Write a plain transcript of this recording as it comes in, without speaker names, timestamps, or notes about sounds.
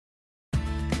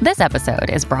This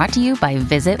episode is brought to you by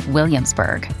Visit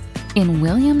Williamsburg. In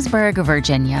Williamsburg,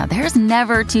 Virginia, there's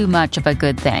never too much of a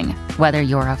good thing. Whether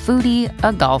you're a foodie,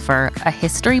 a golfer, a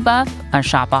history buff, a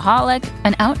shopaholic,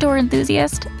 an outdoor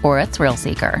enthusiast, or a thrill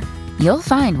seeker, you'll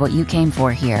find what you came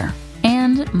for here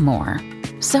and more.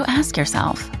 So ask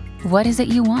yourself, what is it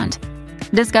you want?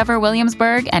 Discover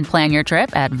Williamsburg and plan your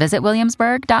trip at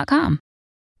visitwilliamsburg.com.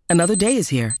 Another day is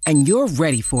here, and you're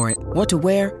ready for it. What to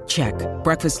wear? Check.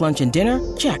 Breakfast, lunch, and dinner?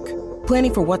 Check.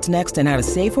 Planning for what's next and how to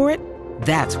save for it?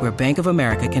 That's where Bank of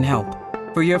America can help.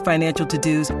 For your financial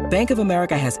to-dos, Bank of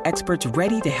America has experts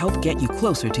ready to help get you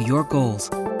closer to your goals.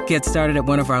 Get started at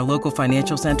one of our local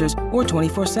financial centers or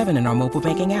 24/7 in our mobile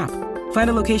banking app. Find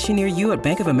a location near you at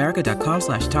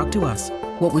bankofamerica.com/talktous.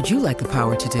 What would you like the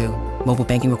power to do? Mobile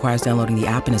banking requires downloading the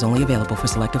app and is only available for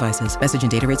select devices. Message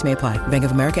and data rates may apply. Bank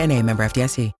of America N.A., member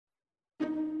FDIC.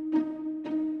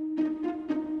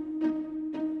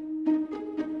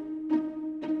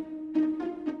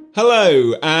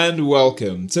 Hello and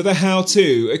welcome to the How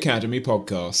To Academy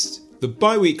podcast, the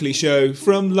bi-weekly show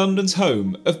from London's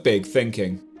home of big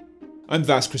thinking. I'm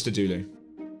Vas Christodoulou.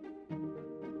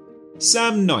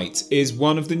 Sam Knight is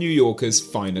one of the New Yorker's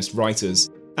finest writers,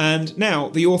 and now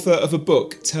the author of a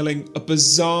book telling a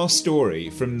bizarre story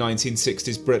from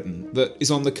 1960s Britain that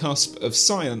is on the cusp of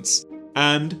science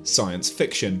and science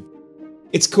fiction.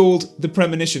 It's called The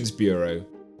Premonitions Bureau,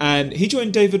 and he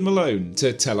joined David Malone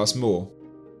to tell us more.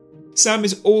 Sam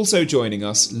is also joining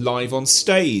us live on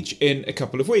stage in a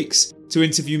couple of weeks to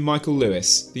interview Michael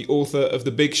Lewis, the author of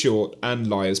The Big Short and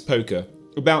Liar's Poker,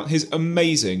 about his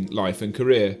amazing life and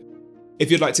career. If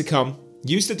you'd like to come,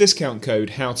 use the discount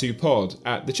code HowToPod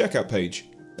at the checkout page.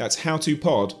 That's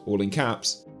HowToPod, all in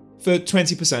caps, for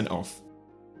 20% off.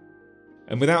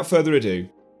 And without further ado,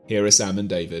 here are Sam and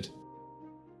David.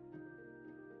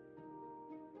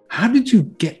 How did you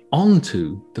get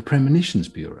onto the Premonitions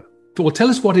Bureau? Or tell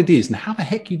us what it is and how the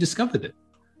heck you discovered it.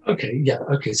 Okay.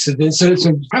 So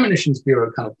Premonitions Bureau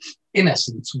kind of, in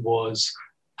essence, was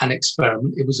an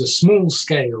experiment. It was a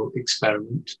small-scale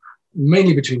experiment,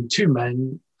 mainly between two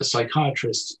men, a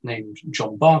psychiatrist named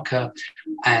John Barker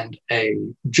and a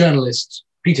journalist,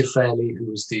 Peter Fairley, who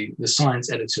was the science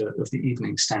editor of the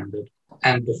Evening Standard.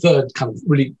 And the third kind of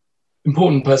really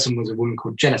important person was a woman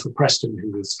called Jennifer Preston,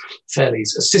 who was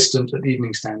Fairley's assistant at the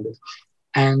Evening Standard.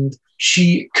 And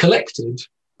she collected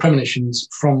premonitions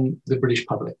from the British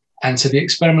public. And so the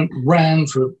experiment ran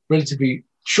for a relatively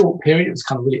short period. It was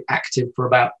kind of really active for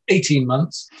about 18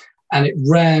 months. And it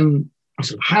ran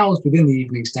sort of housed within the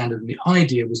Evening Standard. And the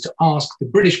idea was to ask the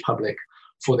British public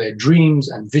for their dreams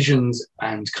and visions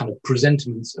and kind of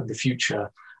presentiments of the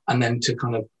future, and then to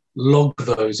kind of log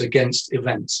those against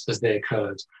events as they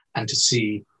occurred and to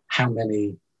see how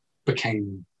many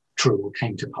became true or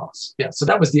came to pass. Yeah, so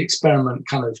that was the experiment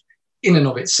kind of in and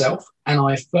of itself. And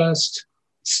I first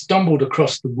stumbled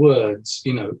across the words,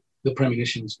 the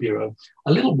Premonitions Bureau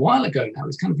a little while ago now. It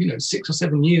was kind of, 6 or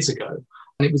 7 years ago.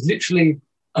 And it was literally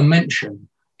a mention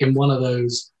in one of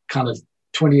those kind of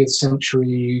 20th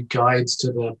century guides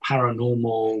to the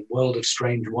paranormal, world of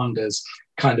strange wonders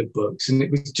kind of books. And it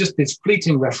was just this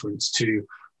fleeting reference to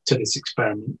this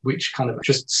experiment, which kind of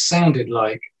just sounded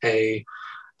like a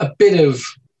bit of,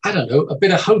 I don't know, a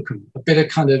bit of hokum, a bit of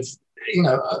kind of,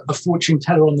 a fortune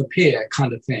teller on the pier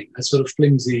kind of thing, a sort of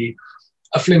flimsy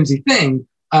thing.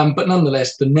 But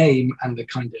nonetheless, the name and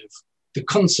the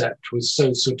concept was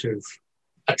so sort of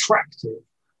attractive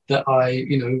that I,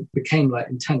 became like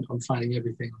intent on finding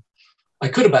everything I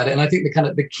could about it. And I think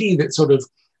the key that sort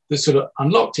of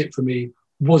unlocked it for me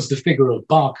was the figure of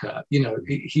Barker.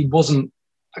 He wasn't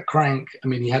a crank. I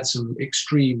mean, he had some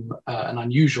extreme and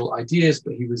unusual ideas,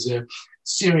 but he was a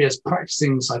serious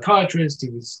practicing psychiatrist. He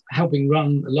was helping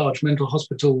run a large mental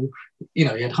hospital. He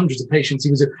had hundreds of patients.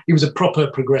 He was a proper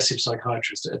progressive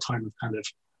psychiatrist at a time of kind of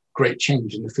great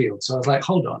change in the field. So I was like,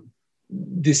 hold on,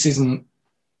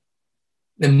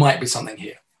 there might be something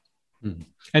here. Mm.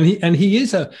 And he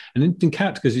is an interesting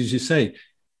character because, as you say,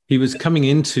 he was coming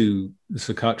into the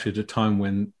psychiatry at a time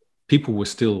when people were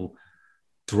still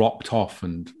dropped off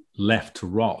and left to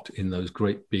rot in those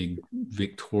great big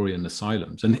Victorian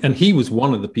asylums. And he was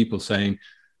one of the people saying,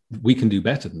 we can do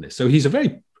better than this. So he's a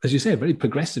very, as you say, a very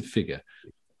progressive figure,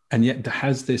 and yet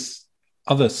has this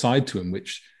other side to him,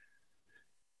 which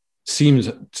seems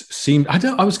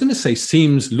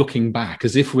looking back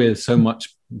as if we're so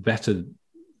much better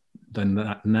than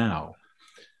that now.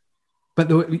 But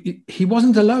he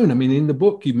wasn't alone. I mean, in the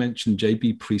book, you mentioned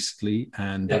J.B. Priestley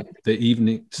and the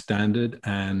Evening Standard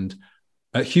and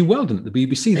Hugh Weldon at the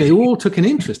BBC. They all took an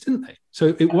interest, didn't they?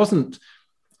 So it wasn't,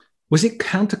 was it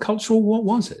countercultural? What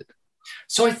was it?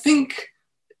 So I think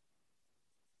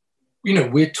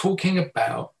we're talking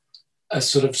about a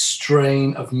sort of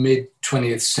strain of mid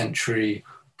 20th century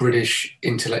British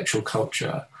intellectual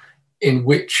culture in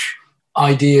which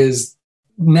ideas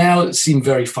now that seem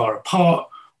very far apart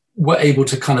were able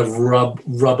to kind of rub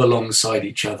alongside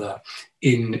each other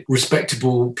in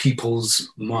respectable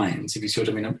people's minds, if you see what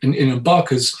I mean. And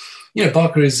Barker's,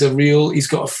 Barker is he's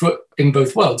got a foot in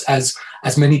both worlds, as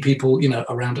many people,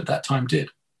 around at that time did.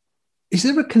 Is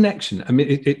there a connection? I mean,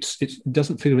 it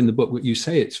doesn't figure in the book, but you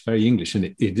say it's very English,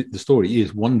 and the story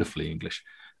is wonderfully English,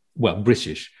 well,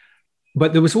 British.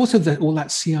 But there was also all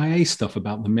that CIA stuff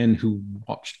about the men who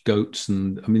watched goats,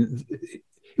 and I mean,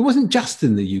 it wasn't just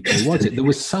in the UK, was it? There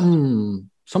was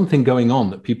something going on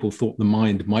that people thought the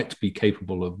mind might be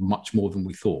capable of much more than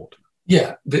we thought.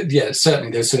 Yeah,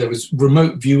 certainly. So there was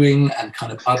remote viewing and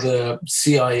kind of other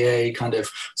CIA kind of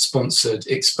sponsored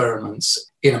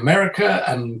experiments in America,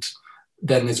 and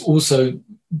then there's also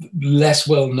less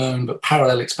well-known but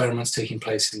parallel experiments taking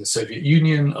place in the Soviet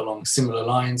Union along similar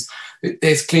lines.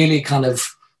 There's clearly kind of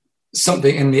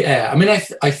something in the air. I mean,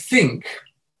 I think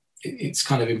it's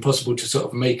kind of impossible to sort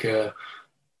of make a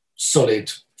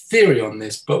solid theory on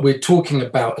this, but we're talking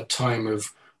about a time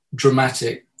of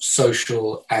dramatic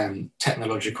social and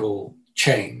technological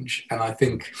change. And I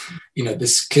think,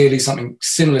 this clearly something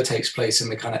similar takes place in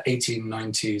the kind of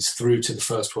 1890s through to the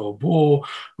First World War,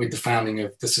 with the founding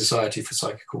of the Society for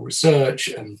Psychical Research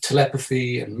and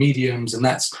telepathy and mediums. And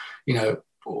that's, a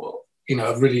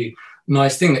really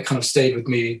nice thing that kind of stayed with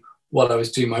me while I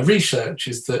was doing my research,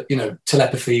 is that,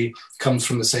 telepathy comes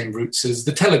from the same roots as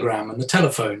the telegram and the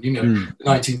telephone. The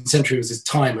 19th century was this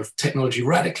time of technology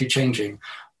radically changing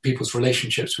people's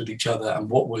relationships with each other and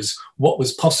what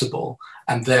was possible,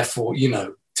 and therefore,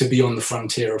 to be on the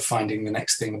frontier of finding the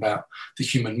next thing about the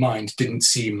human mind didn't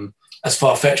seem as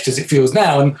far-fetched as it feels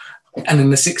now. And in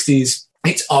the 60s,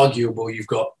 it's arguable you've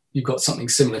got something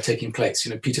similar taking place.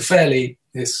 Peter Fairley,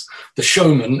 the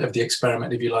showman of the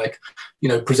experiment, if you like,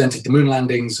 presented the moon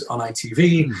landings on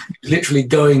ITV, literally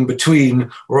going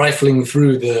between rifling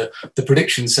through the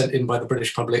predictions sent in by the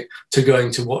British public to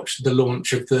going to watch the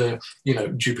launch of the,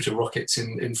 Jupiter rockets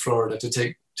in Florida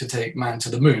to take man to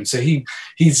the moon. So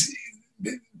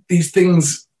these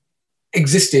things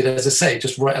existed, as I say,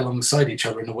 just right alongside each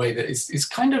other in a way that is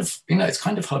kind of, it's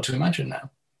kind of hard to imagine now.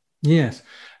 Yes.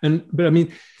 But I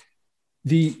mean,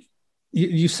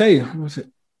 you say, what was it?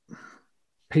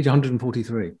 Page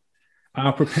 143.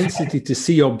 Our propensity to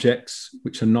see objects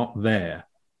which are not there,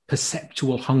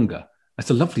 perceptual hunger. That's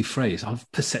a lovely phrase, of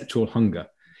perceptual hunger,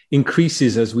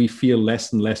 increases as we feel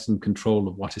less and less in control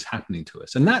of what is happening to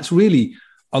us. And that's really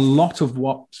a lot of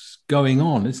what's going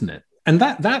on, isn't it? And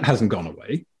that hasn't gone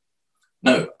away.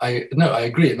 No, I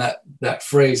agree. And that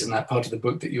phrase and that part of the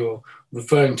book that you're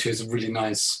referring to is a really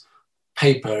nice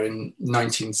paper in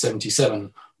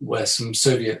 1977, where some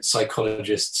Soviet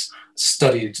psychologists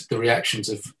studied the reactions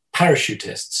of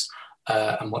parachutists.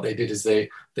 And what they did is they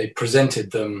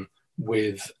presented them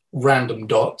with random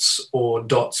dots or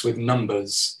dots with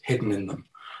numbers hidden in them.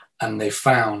 And they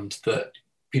found that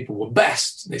people were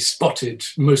best. They spotted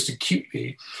most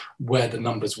acutely where the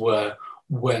numbers were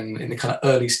when in the kind of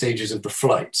early stages of the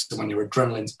flight. So when your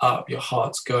adrenaline's up, your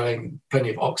heart's going, plenty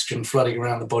of oxygen flooding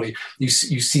around the body, you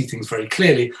see things very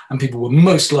clearly, and people were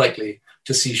most likely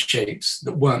to see shapes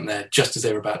that weren't there just as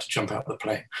they were about to jump out of the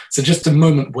plane. So just a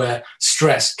moment where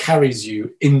stress carries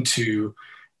you into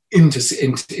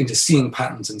seeing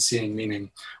patterns and seeing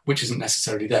meaning, which isn't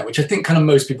necessarily there, which I think kind of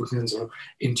most people can sort of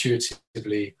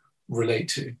intuitively relate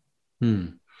to.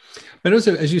 But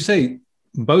also, as you say,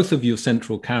 both of your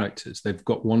central characters, they've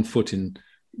got one foot in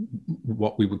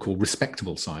what we would call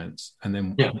respectable science, and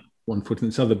then one foot in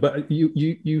this other. But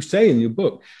you say in your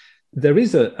book, there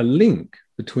is a link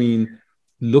between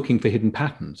looking for hidden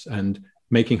patterns and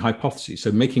making hypotheses. So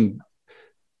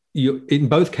in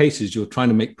both cases, you're trying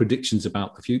to make predictions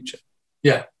about the future.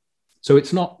 Yeah. So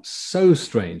it's not so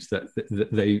strange that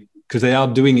because they are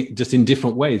doing it just in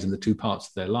different ways in the two parts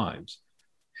of their lives.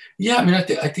 Yeah, I mean, I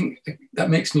think that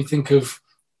makes me think of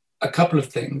a couple of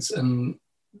things. And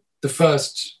the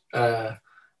first,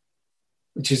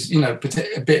 which is,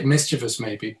 a bit mischievous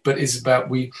maybe, but is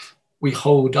about we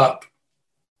hold up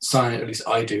science, at least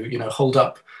I do, hold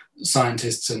up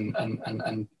scientists and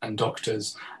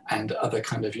doctors and other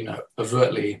kind of,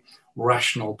 overtly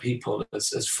rational people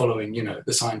as following,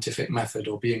 the scientific method,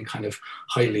 or being kind of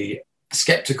highly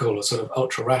skeptical or sort of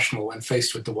ultra rational when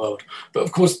faced with the world. But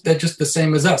of course, they're just the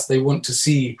same as us. They want to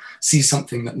see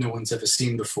something that no one's ever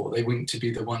seen before. They want to be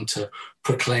the one to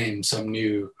proclaim some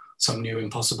new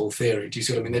impossible theory. Do you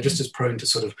see what I mean? They're just as prone to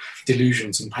sort of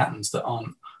delusions and patterns that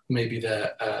aren't maybe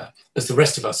there as the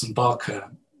rest of us. And Barker,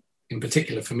 in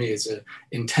particular for me is an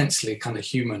intensely kind of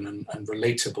human and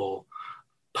relatable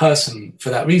person for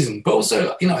that reason. But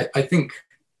also, I think,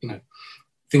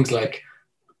 things like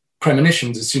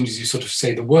premonitions, as soon as you sort of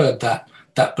say the word,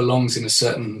 that belongs in a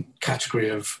certain category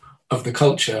of the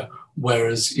culture,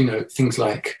 whereas, things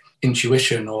like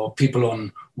intuition or people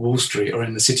on Wall Street or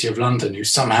in the City of London who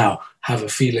somehow have a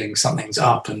feeling something's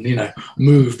up and,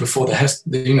 move before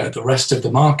the rest of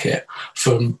the market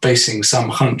from basing some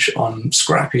hunch on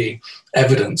scrappy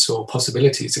evidence or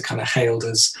possibilities, are kind of hailed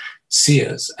as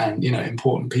seers and,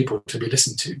 important people to be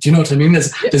listened to. Do you know what I mean?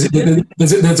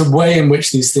 There's a way in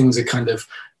which these things are kind of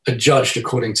judged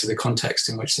according to the context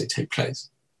in which they take place.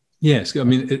 Yes, I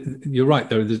mean, you're right.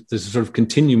 There's a sort of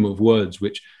continuum of words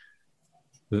which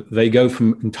they go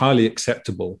from entirely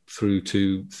acceptable through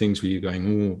to things where you're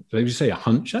going, oh, did you say a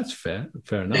hunch? That's fair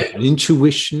enough. Yeah. An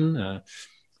intuition,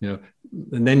 and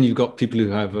then you've got people who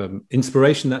have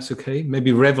inspiration. That's okay.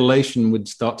 Maybe revelation would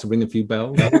start to ring a few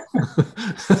bells. And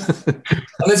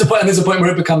there's a point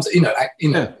where it becomes,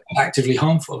 actively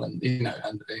harmful and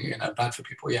bad for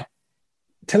people. Yeah.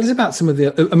 Tell us about some of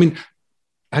the. I mean,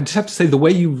 I just have to say, the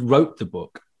way you wrote the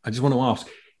book, I just want to ask.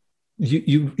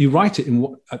 You write it in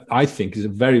what I think is a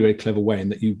very, very clever way, in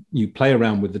that you play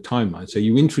around with the timeline. So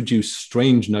you introduce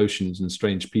strange notions and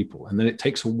strange people, and then it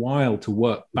takes a while to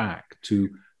work back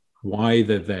to why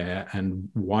they're there and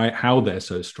how they're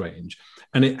so strange.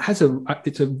 And it's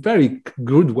a very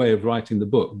good way of writing the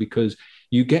book, because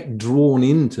you get drawn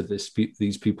into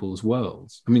these people's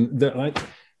worlds. I mean, they're like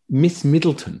Miss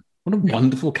Middleton. What a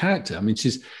wonderful character. I mean,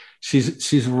 she's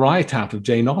right out of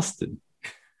Jane Austen.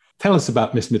 Tell us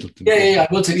about Miss Middleton. Yeah.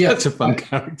 Well, Such a fun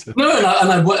character. No,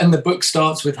 and the book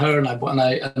starts with her, and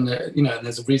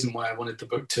there's a reason why I wanted the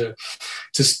book to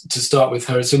start with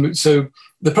her. So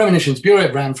the Premonitions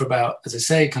Bureau ran for about, as I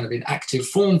say, kind of in active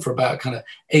form for about kind of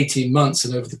 18 months,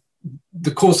 and over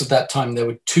the course of that time, there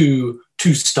were two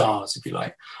stars, if you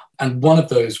like, and one of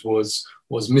those was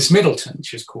Miss Middleton.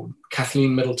 She was called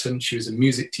Kathleen Middleton. She was a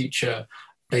music teacher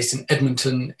based in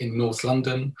Edmonton in North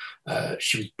London.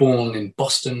 She was born in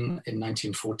Boston in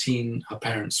 1914. Her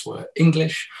parents were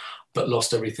English, but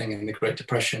lost everything in the Great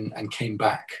Depression and came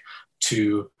back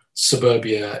to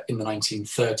suburbia in the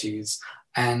 1930s.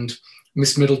 And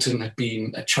Miss Middleton had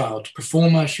been a child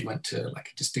performer. She went to like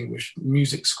a distinguished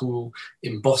music school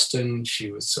in Boston.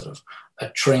 She was sort of a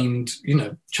trained,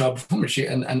 child performer.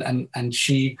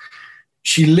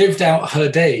 She lived out her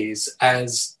days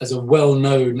as a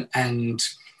well-known and,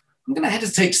 I'm going to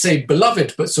hesitate to say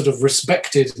beloved, but sort of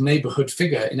respected neighborhood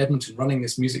figure in Edmonton, running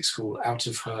this music school out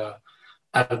of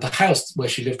the house where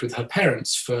she lived with her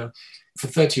parents for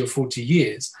 30 or 40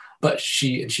 years. But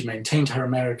she maintained her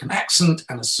American accent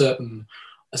and a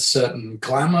certain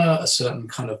glamour, a certain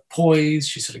kind of poise.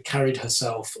 She sort of carried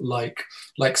herself like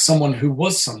someone who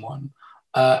was someone.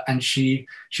 And she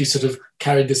sort of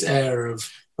carried this air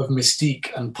of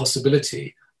mystique and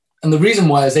possibility. And the reason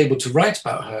why I was able to write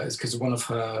about her is because one of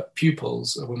her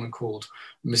pupils, a woman called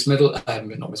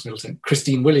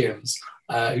Christine Williams,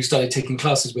 who started taking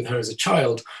classes with her as a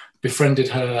child, befriended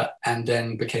her and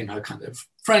then became her kind of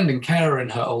friend and carer in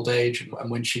her old age. And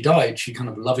when she died, she kind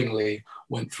of lovingly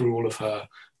went through all of her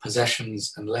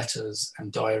possessions and letters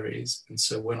and diaries. And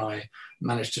so when I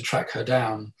managed to track her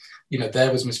down,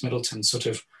 there was Miss Middleton sort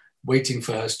of waiting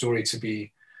for her story to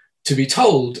be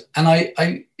told. And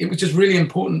it was just really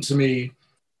important to me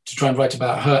to try and write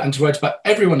about her and to write about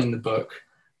everyone in the book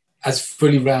as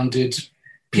fully rounded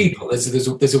people.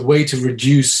 There's a way to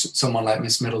reduce someone like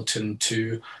Miss Middleton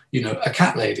to, a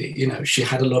cat lady. She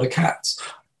had a lot of cats,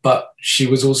 but she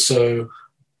was also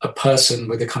a person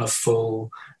with a kind of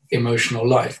full emotional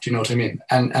life. Do you know what I mean?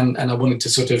 And I wanted to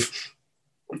sort of,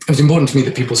 it was important to me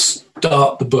that people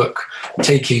start the book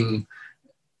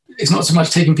it's not so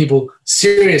much taking people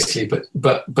seriously,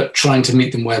 but trying to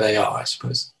meet them where they are, I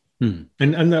suppose. And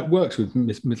that works with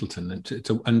Miss Middleton.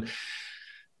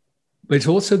 But it's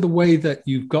also the way that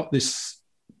you've got this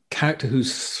character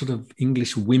who's sort of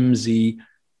English whimsy,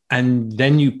 and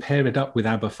then you pair it up with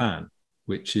Aberfan,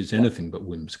 which is anything but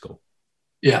whimsical.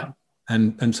 Yeah.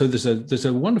 And so there's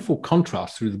a wonderful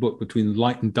contrast through the book between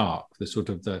light and dark, the sort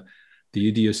of the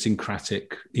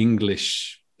idiosyncratic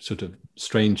English sort of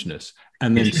strangeness,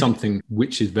 and then something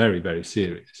which is very, very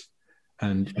serious.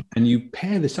 And you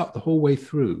pair this up the whole way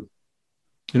through.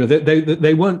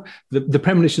 They weren't, the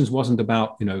Premonitions wasn't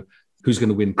about, who's going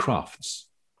to win Crufts.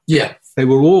 Yeah. They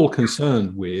were all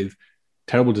concerned with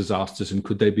terrible disasters and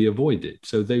could they be avoided.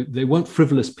 So they weren't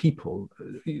frivolous people.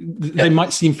 They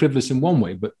might seem frivolous in one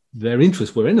way, but their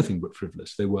interests were anything but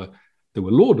frivolous. They were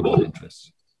laudable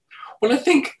interests. Well, I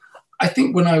think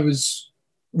when I was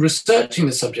researching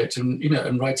the subject and,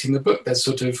 and writing the book, there's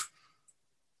sort of,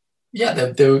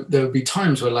 there would be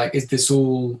times where, like, is this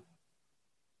all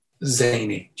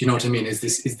zany? Do you know what I mean? Is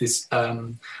this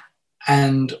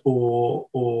and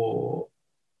or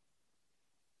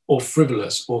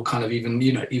frivolous, or kind of even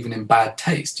in bad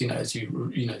taste? As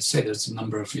you say, there's a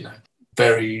number of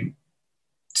very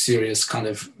serious kind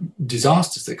of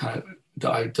disasters that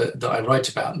I write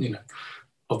about.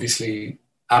 Obviously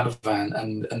Aberfan,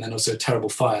 and then also a terrible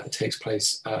fire that takes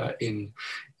place in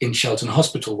Shelton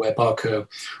Hospital where Barker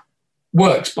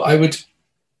works. But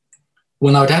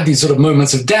when I would have these sort of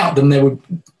moments of doubt, then there would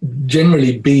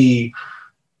generally be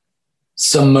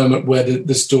some moment where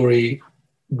the story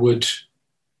would,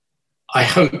 I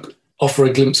hope, offer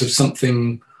a glimpse of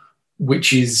something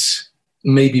which is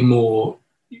maybe more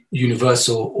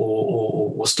universal,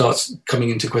 or starts coming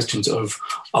into questions of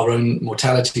our own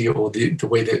mortality, or the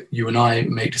way that you and I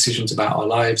make decisions about our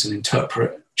lives and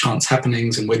interpret chance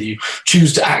happenings, and whether you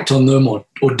choose to act on them or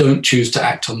don't choose to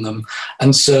act on them.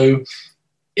 And so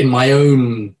in my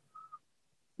own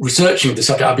researching of the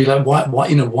subject, I'd be like, why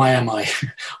am I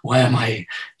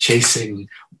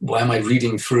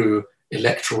reading through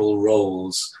electoral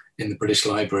rolls in the British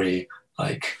Library,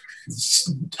 like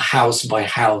house by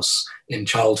house in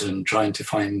Charlton, trying to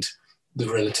find the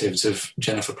relatives of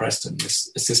Jennifer Preston, this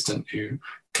assistant who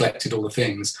collected all the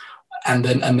things. And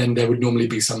then there would normally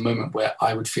be some moment where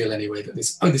I would feel anyway that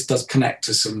this does connect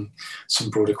to some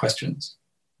broader questions.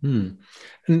 And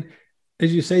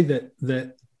as you say that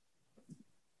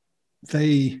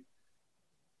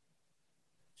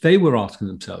they were asking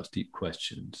themselves deep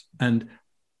questions, and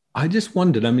I just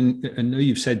wondered, I mean, I know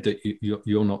you've said that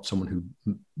you're not someone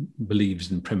who believes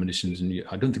in premonitions, and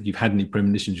I don't think you've had any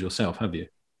premonitions yourself, have you?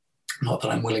 Not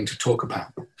that I'm willing to talk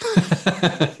about.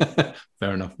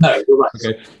 Fair enough. No, you're right.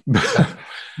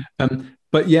 Okay.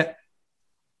 But yet,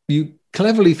 you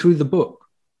cleverly, through the book,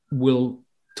 will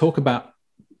talk about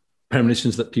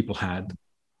premonitions that people had,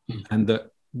 and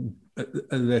that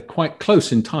they're quite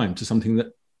close in time to something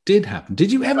that did happen.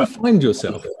 Did you ever find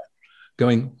yourself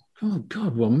going, oh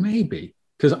God, well, maybe?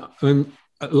 Because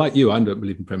like you, I don't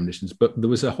believe in premonitions, but there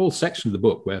was a whole section of the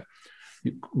book where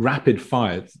rapid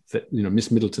fire that, Miss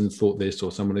Middleton thought this,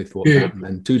 or somebody thought that, and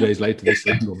then 2 days later this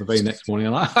happened, or the very next morning,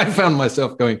 and I found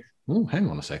myself going, oh, hang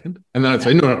on a second. And then I'd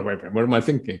say, no, wait, what am I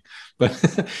thinking? But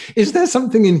is there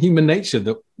something in human nature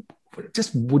that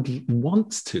just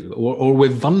wants to, or we're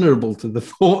vulnerable to the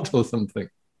thought or something?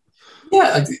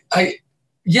 Yeah,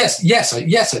 yes,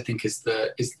 I think is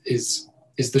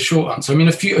the short answer. I mean,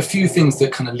 a few things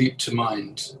that kind of leap to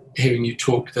mind hearing you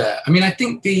talk there. I mean, I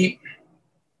think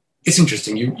it's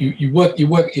interesting. You work.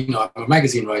 I'm a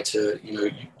magazine writer.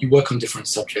 You work on different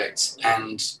subjects.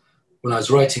 And when I was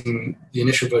writing the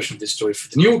initial version of this story for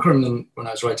the New Yorker, and then when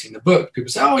I was writing the book, people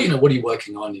say, "Oh, what are you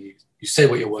working on?" And you say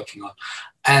what you're working on,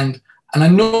 and I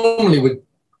normally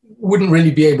wouldn't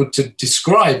really be able to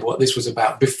describe what this was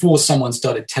about before someone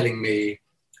started telling me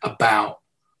about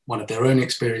one of their own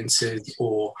experiences,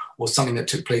 or something that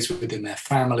took place within their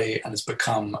family and has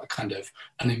become a kind of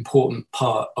an important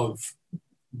part of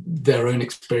their own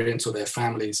experience or their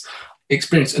family's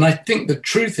experience. And I think the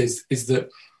truth is that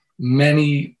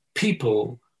many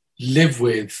people live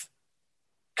with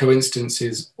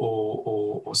coincidences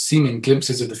or seeming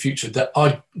glimpses of the future that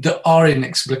are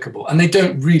inexplicable, and they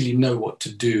don't really know what to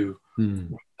do with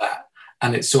that.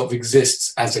 And it sort of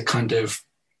exists as a kind of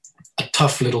a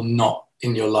tough little knot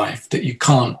in your life that you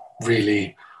can't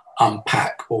really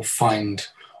unpack or find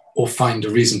a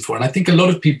reason for. And I think a lot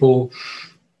of people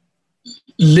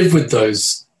live with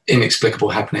those inexplicable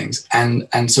happenings and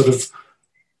sort of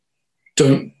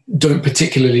don't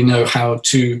particularly know how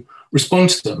to respond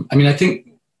to them. I mean, I think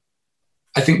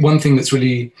one thing that's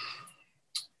really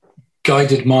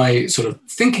guided my sort of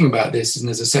thinking about this, and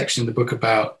there's a section in the book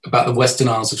about the Western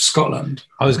Isles of Scotland.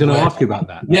 I was going to ask you about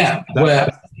that. Yeah,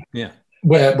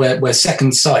 where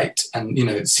second sight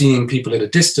and seeing people at a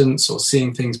distance, or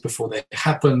seeing things before they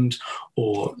happened,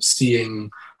 or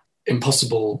seeing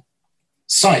impossible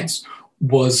sights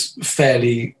was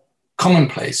fairly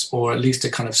commonplace, or at least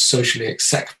a kind of socially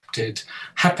accepted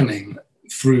happening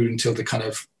through until the kind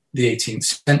of the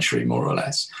 18th century, more or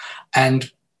less.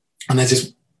 And there's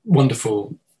this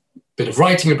wonderful bit of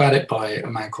writing about it by a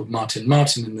man called Martin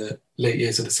Martin in the late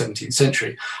years of the 17th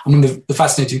century. And one of the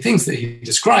fascinating things that he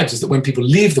describes is that when people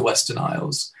leave the Western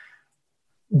Isles,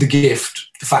 the gift,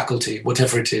 the faculty,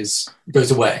 whatever it is,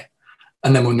 goes away.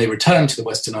 And then when they return to the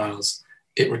Western Isles,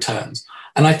 it returns.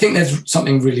 And I think there's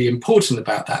something really important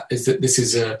about that, is that this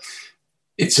is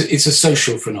it's a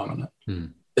social phenomenon.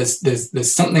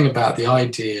 There's something about the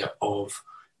idea of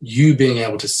you being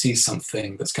able to see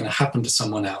something that's going to happen to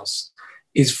someone else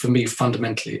is for me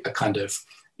fundamentally a kind of,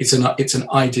 it's an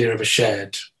idea of a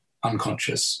shared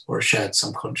unconscious or a shared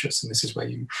subconscious. And this is where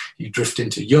you drift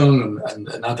into Jung and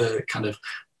other kind of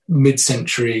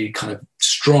mid-century kind of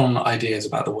strong ideas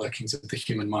about the workings of the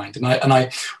human mind. And I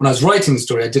when I was writing the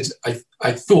story,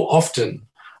 I thought often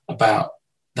about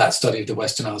that study of the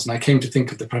Western Isles, and I came to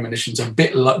think of the Premonitions a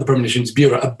bit like the Premonitions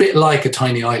Bureau, a bit like a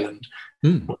tiny island.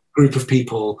 A group of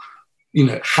people,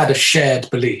 had a shared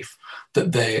belief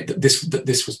that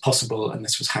this was possible and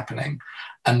this was happening,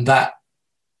 and that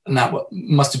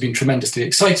must have been tremendously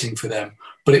exciting for them.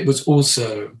 But it was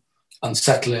also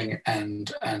unsettling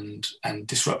and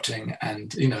disrupting and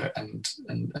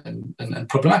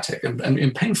problematic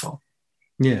and painful.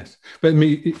 Yes, but I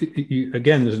mean,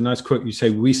 again, there's a nice quote. You say,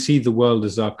 "We see the world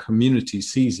as our community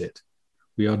sees it.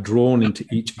 We are drawn into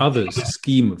each other's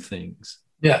scheme of things."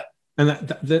 Yeah, and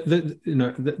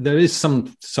there is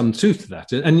some truth to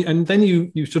that. And then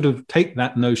you sort of take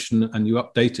that notion and you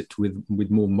update it with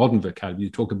more modern vocabulary.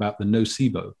 You talk about the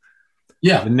nocebo,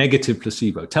 the negative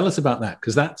placebo. Tell us about that,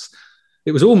 because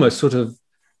it was almost sort of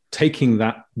taking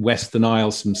that Western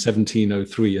Isles from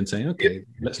 1703 and saying, okay,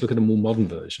 let's look at a more modern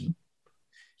version.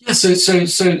 Yeah, so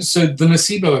the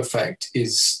nocebo effect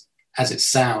is, as it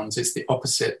sounds, it's the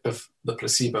opposite of the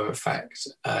placebo effect.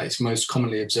 It's most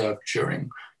commonly observed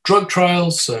during drug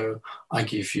trials. So I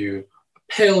give you a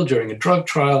pill during a drug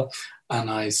trial, and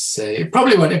I say it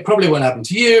probably won't happen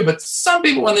to you, but some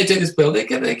people, when they take this pill, they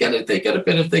get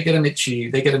an itchy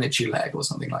leg or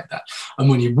something like that. And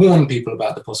when you warn people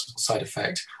about the possible side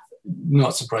effect,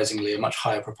 not surprisingly, a much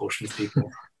higher proportion of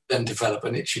people then develop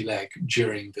an itchy leg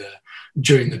during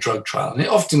the drug trial. And it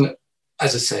often,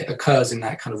 as I say, occurs in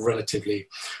that kind of relatively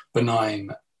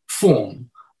benign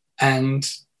form. And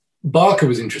Barker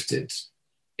was interested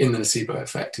in the nocebo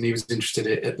effect, and he was interested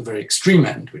at the very extreme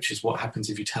end, which is what happens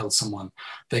if you tell someone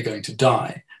they're going to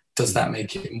die. Does that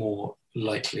make it more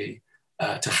likely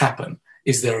to happen?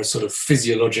 Is there a sort of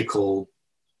physiological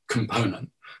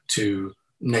component to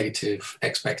negative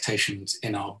expectations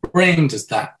in our brain? Does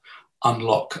that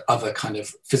unlock other kind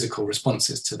of physical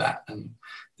responses to that? And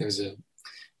there was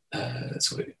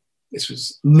this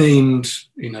was named,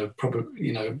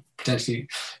 potentially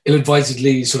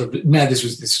ill-advisedly this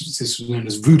was known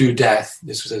as voodoo death.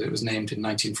 It was named in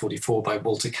 1944 by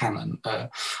Walter Cannon, a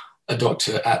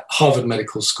doctor at Harvard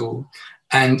Medical School.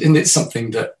 And it's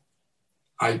something that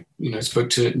I, spoke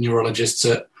to neurologists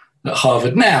at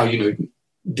Harvard now,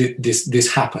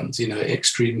 this happens,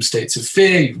 extreme states of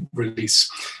fear, you release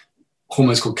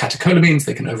hormones called catecholamines,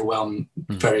 they can overwhelm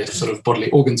various sort of bodily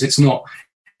organs. It's not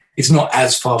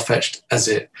as far-fetched as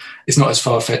it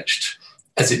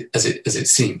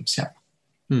seems. Yeah.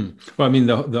 Well, I mean,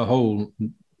 the whole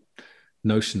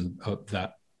notion of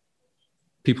that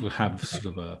people have sort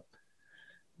of a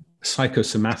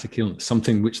psychosomatic illness,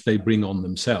 something which they bring on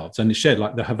themselves, and it's shared,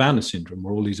 like the Havana syndrome,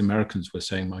 where all these Americans were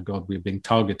saying, "My God, we're being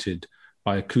targeted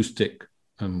by acoustic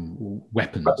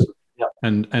weapons,"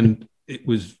 and it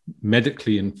was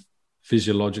medically and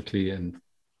physiologically and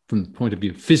from the point of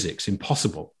view of physics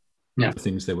impossible. The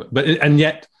things they were, and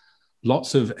yet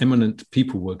lots of eminent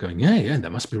people were going, yeah,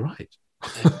 that must be right.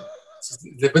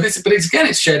 but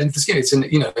it's shared into the skin. It's in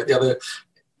the other,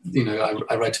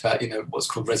 I write about what's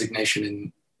called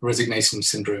resignation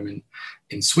syndrome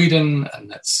in Sweden, and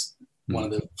that's one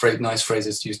of the nice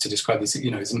phrases used to describe this.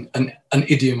 It's an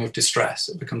idiom of distress.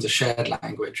 It becomes a shared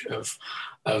language of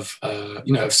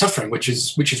suffering, which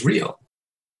is real.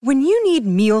 When you need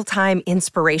mealtime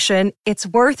inspiration, it's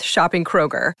worth shopping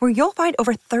Kroger, where you'll find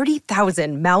over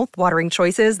 30,000 mouth-watering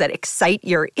choices that excite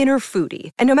your inner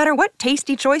foodie. And no matter what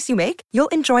tasty choice you make, you'll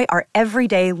enjoy our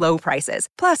everyday low prices,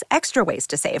 plus extra ways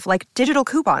to save, like digital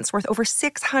coupons worth over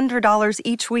 $600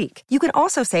 each week. You can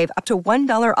also save up to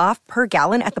 $1 off per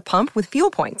gallon at the pump with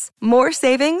fuel points. More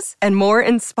savings and more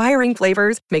inspiring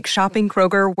flavors make shopping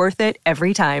Kroger worth it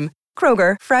every time.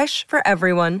 Kroger, fresh for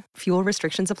everyone. Fuel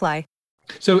restrictions apply.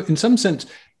 So in some sense,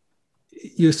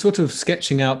 you're sort of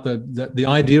sketching out the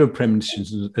idea of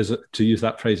premonitions as to use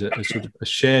that phrase, as sort of a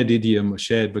shared idiom, a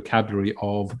shared vocabulary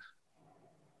of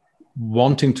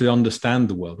wanting to understand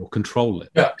the world or control it.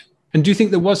 Yeah. And do you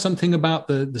think there was something about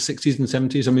the 60s and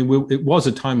 70s? I mean, it was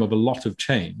a time of a lot of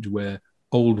change where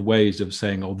old ways of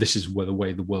saying, oh, this is where the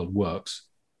way the world works,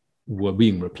 were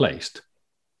being replaced.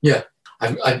 Yeah.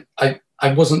 I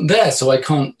wasn't there, so I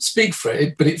can't speak for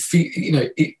it, but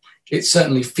it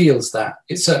certainly feels that.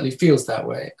 It certainly feels that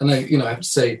way. And I have to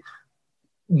say,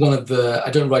 I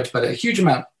don't write about it a huge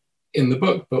amount in the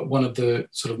book, but one of the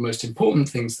sort of most important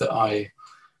things that I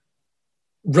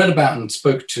read about and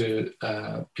spoke to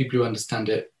people who understand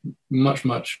it much,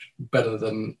 much better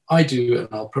than I do, and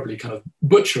I'll probably kind of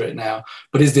butcher it now,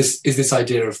 but is this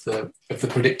idea of the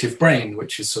predictive brain,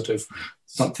 which is sort of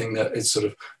something that has sort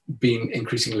of been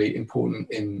increasingly important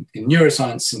in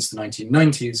neuroscience since the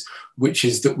 1990s, which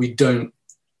is that we don't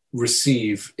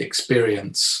receive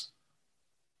experience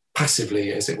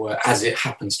passively, as it were, as it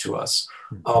happens to us.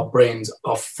 Our brains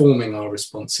are forming our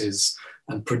responses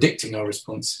and predicting our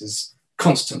responses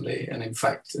constantly. And in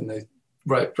fact, and they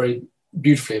write very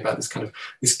beautifully about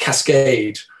this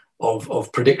cascade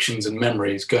of predictions and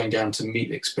memories going down to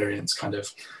meet experience kind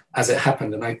of as it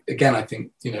happened. And I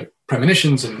think,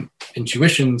 premonitions and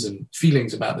intuitions and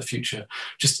feelings about the future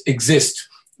just exist,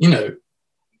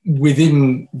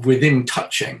 within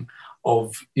touching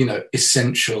of,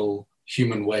 essential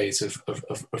human ways of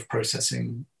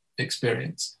processing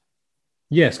experience.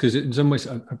 Yes, because in some ways,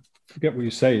 I forget what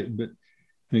you say, but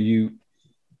you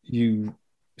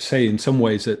say in some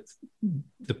ways that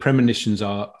the premonitions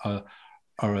are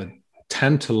a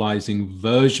tantalizing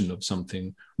version of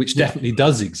something which definitely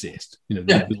does exist. The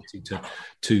ability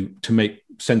to make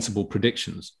sensible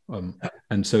predictions,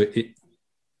 and so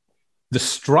the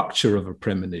structure of a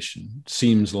premonition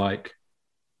seems like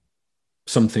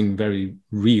something very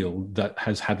real that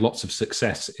has had lots of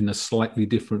success in a slightly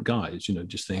different guise.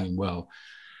 Just thinking, well,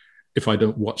 if I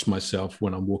don't watch myself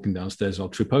when I'm walking downstairs, I'll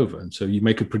trip over. And so you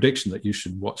make a prediction that you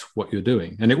should watch what you're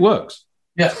doing, and it works.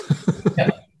 Yeah.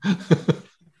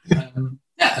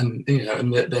 And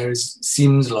that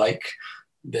seems like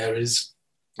there is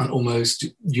an almost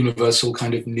universal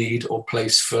kind of need or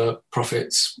place for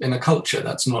prophets in a culture.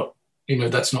 That's not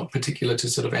particular to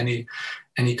sort of any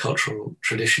cultural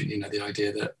tradition. The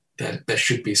idea that there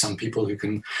should be some people who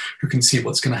can see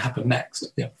what's going to happen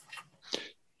next. Yeah.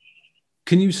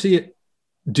 Can you see it?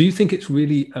 Do you think it's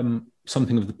really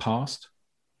something of the past?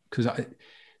 Because,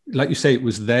 like you say, it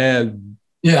was there.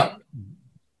 Yeah.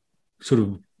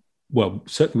 Certainly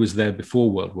was there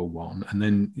before World War I, and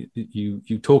then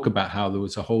you talk about how there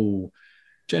was a whole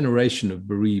generation of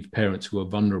bereaved parents who are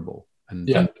vulnerable, and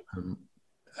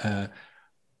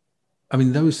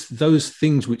those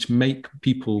things which make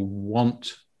people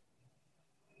want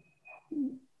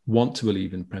to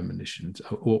believe in premonitions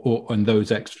or and those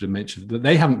extra dimensions, that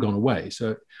they haven't gone away.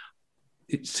 So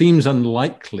it seems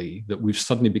unlikely that we've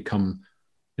suddenly become,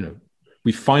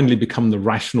 we've finally become the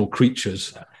rational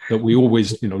creatures that we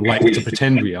always, like to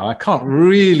pretend we are. I can't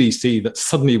really see that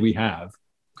suddenly we have.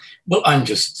 Well, I'm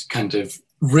just kind of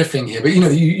riffing here, but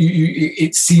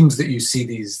it seems that you see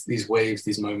these waves,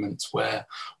 these moments where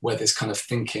this kind of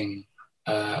thinking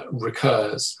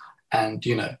recurs, and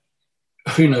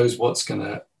who knows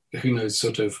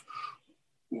sort of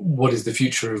what is the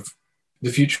future of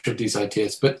these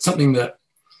ideas. But something that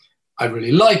I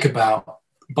really like about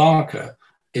Barker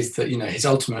is that his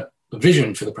ultimate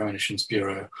vision for the Premonitions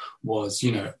Bureau was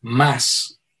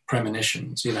mass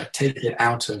premonitions. Take it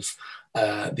out of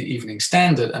the Evening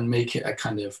Standard and make it a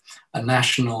kind of a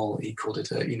national, he called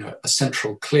it a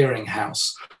central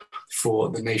clearinghouse for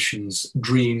the nation's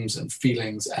dreams and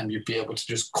feelings, and you'd be able to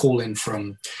just call in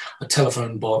from a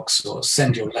telephone box or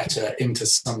send your letter into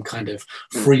some kind of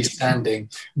freestanding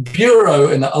bureau,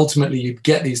 and ultimately you'd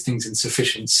get these things in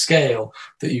sufficient scale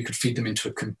that you could feed them into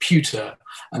a computer,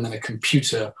 and then a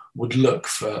computer would look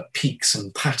for peaks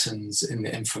and patterns in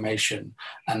the information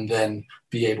and then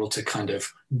be able to kind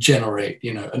of generate,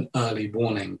 an early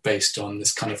warning based on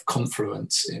this kind of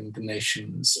confluence in the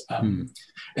nation's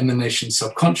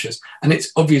subconscious. And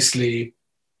it's obviously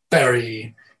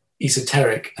very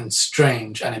esoteric and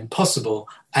strange and impossible,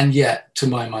 and yet, to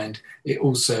my mind, it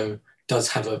also does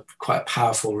have a quite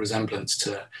powerful resemblance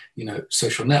to,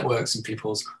 social networks and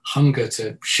people's hunger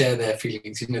to share their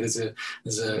feelings.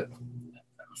 There's a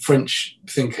French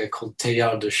thinker called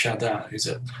Teilhard de Chardin, who's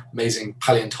an amazing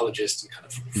paleontologist and kind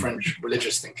of French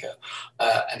religious thinker.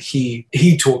 And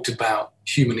he talked about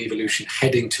human evolution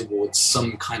heading towards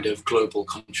some kind of global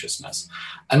consciousness.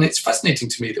 And it's fascinating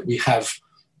to me that we have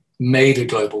made a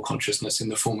global consciousness in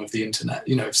the form of the internet.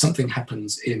 If something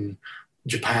happens in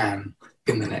Japan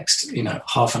in the next,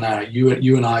 half an hour,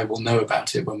 you and I will know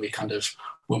about it when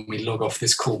we log off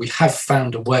this call. We have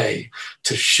found a way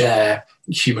to share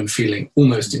human feeling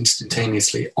almost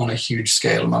instantaneously on a huge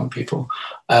scale among people.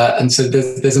 And so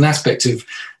there's an aspect of,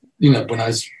 when I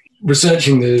was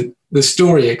researching the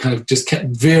story, it kind of just kept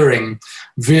veering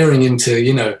into,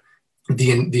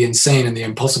 the insane and the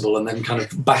impossible, and then kind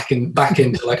of back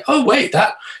into like, oh wait,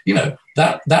 that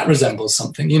resembles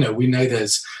something. We know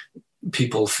there's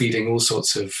people feeding all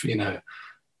sorts of,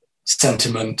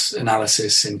 sentiment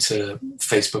analysis into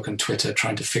Facebook and Twitter,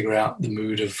 trying to figure out the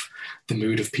mood of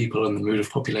people and the mood of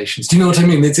populations. Do you know what I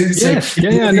mean? Yes,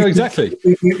 I know exactly.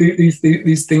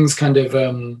 These things kind of,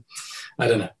 I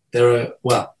don't know. There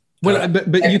are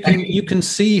but you can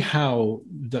see how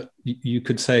that you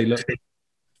could say, look,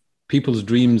 people's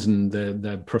dreams and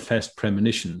their professed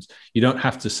premonitions. You don't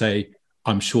have to say,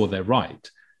 I'm sure they're right,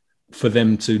 for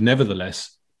them to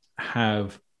nevertheless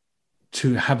have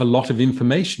a lot of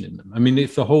information in them. I mean,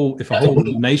 if a whole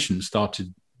nation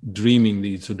started dreaming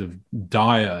these sort of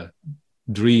dire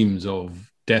dreams of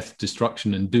death,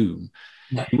 destruction, and doom,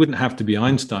 you wouldn't have to be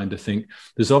Einstein to think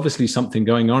there's obviously something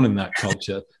going on in that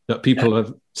culture that people are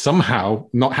somehow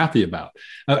not happy about.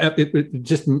 It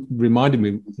just reminded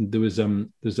me, there's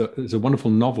a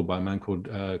wonderful novel by a man called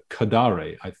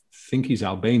Kadare, I think he's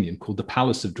Albanian, called The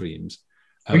Palace of Dreams.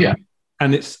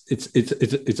 And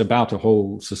it's about a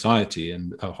whole society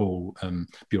and a whole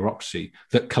bureaucracy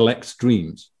that collects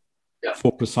dreams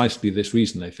for precisely this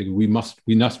reason. They figure we must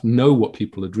know what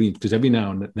people are dreaming, because every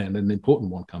now and then an important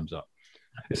one comes up.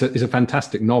 It's a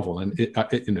fantastic novel, and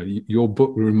your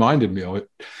book reminded me of it.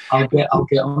 I'll get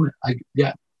on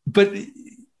it. But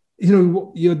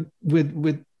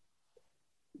we're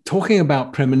talking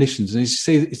about premonitions, and as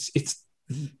you say,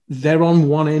 they're on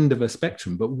one end of a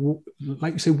spectrum. But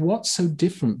like you say, what's so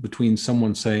different between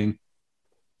someone saying,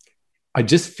 "I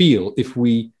just feel if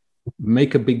we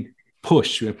make a big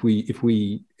push, if we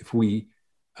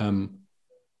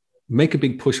make a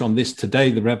big push on this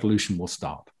today, the revolution will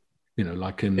start."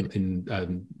 Like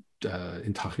in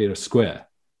Tahrir Square.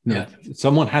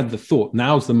 Someone had the thought,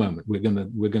 now's the moment.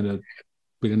 We're gonna.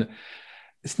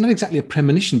 It's not exactly a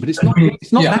premonition, but it's not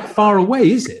that far away,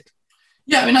 is it?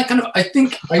 Yeah, I mean, I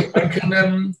think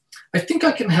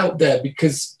I can help there,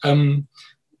 because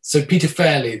so Peter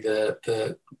Fairley,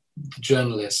 the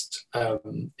journalist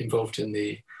involved in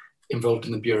the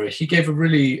bureau, he gave a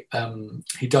really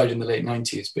he died in the late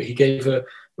 90s, but he gave a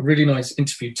really nice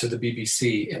interview to the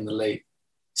BBC in the late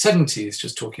 70s,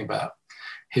 just talking about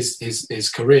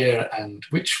his career, and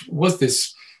which was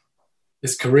this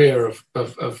career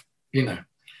of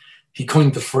he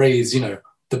coined the phrase,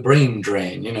 the brain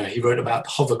drain. He wrote about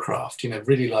hovercraft,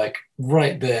 really like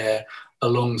right there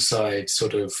alongside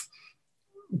sort of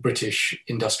British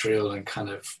industrial and kind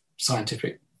of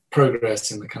scientific progress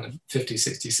in the kind of 50s,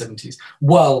 60s, 70s,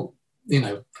 while,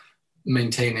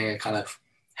 maintaining a kind of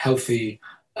healthy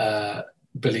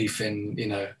belief in,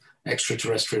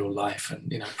 extraterrestrial life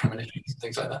and, premonitions and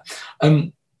things like that.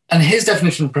 And his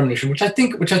definition of premonition, which I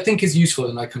think is useful,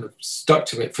 and I kind of stuck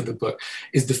to it for the book,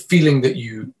 is the feeling that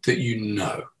you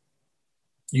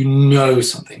know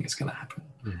something is going to happen,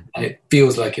 and it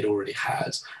feels like it already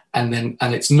has, and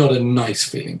it's not a nice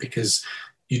feeling because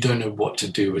you don't know what to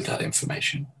do with that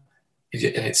information, and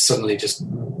it suddenly just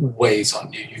weighs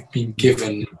on you. You've been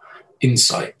given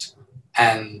insight,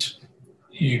 and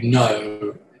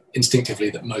instinctively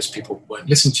that most people won't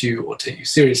listen to you or take you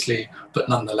seriously, but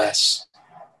nonetheless,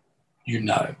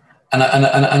 and I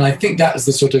think that is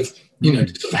the sort of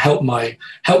to sort of help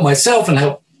myself and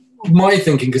help my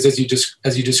thinking, because as you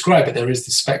describe it, there is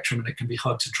the spectrum, and it can be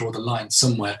hard to draw the line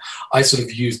somewhere. I sort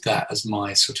of used that as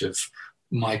my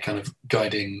kind of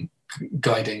guiding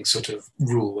sort of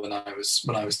rule when I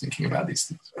was thinking about these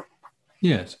things.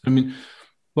 Yes, I mean,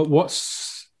 but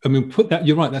put that.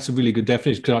 You're right. That's a really good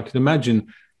definition, because I can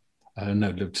imagine.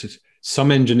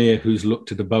 Some engineer who's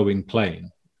looked at a Boeing plane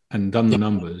and done the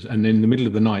numbers, and in the middle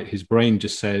of the night, his brain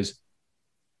just says,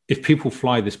 if people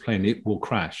fly this plane, it will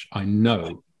crash. I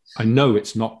know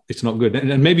it's not good.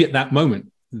 And maybe at that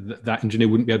moment, that engineer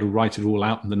wouldn't be able to write it all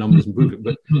out and the numbers and prove it,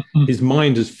 but his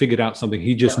mind has figured out something.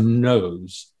 He just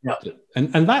knows. Yeah.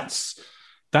 And that's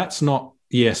not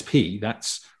ESP.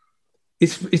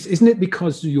 Isn't it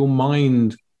because your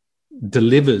mind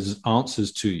delivers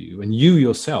answers to you, and you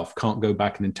yourself can't go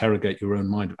back and interrogate your own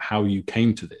mind of how you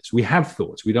came to this? We have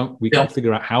thoughts. We can't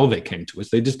figure out how they came to us.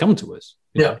 They just come to us.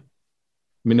 I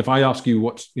mean, if I ask you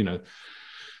what's, the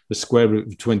square root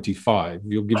of 25,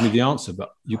 you'll give me the answer,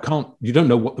 but you don't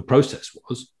know what the process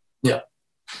was. Yeah.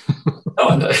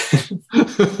 I know.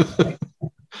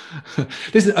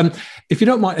 Listen, if you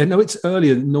don't mind, I know it's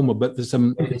earlier than normal, but there's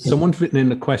someone's written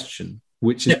in a question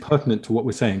which is pertinent to what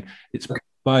we're saying. It's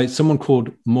by someone called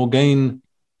Morgane.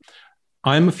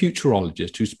 I am a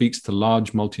futurologist who speaks to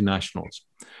large multinationals,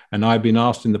 and I've been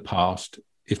asked in the past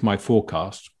if my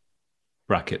forecast,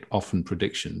 bracket, often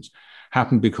predictions,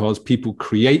 happen because people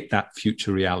create that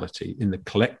future reality in the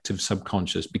collective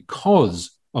subconscious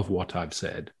because of what I've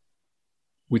said,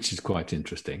 which is quite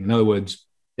interesting. In other words,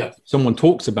 someone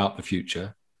talks about the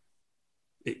future,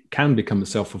 it can become a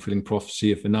self-fulfilling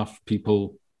prophecy if enough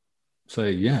people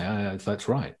say, yeah, that's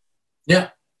right. Yeah.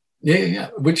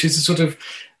 Which is sort of,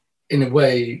 in a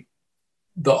way,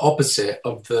 the opposite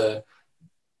of the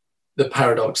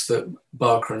paradox that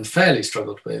Barker and Fairley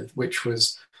struggled with, which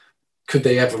was, could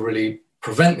they ever really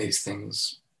prevent these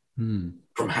things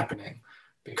from happening?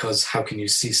 Because how can you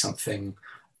see something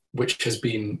which has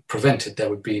been prevented? There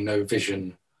would be no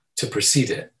vision to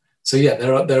precede it. So yeah,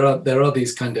 there are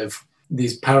these kind of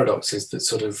these paradoxes that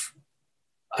sort of,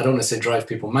 I don't want to say drive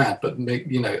people mad, but make,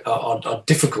 are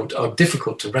difficult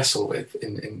to wrestle with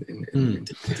in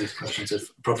these questions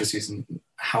of prophecies and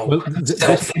how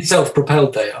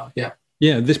self-propelled they are. Yeah.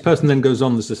 Yeah. This person then goes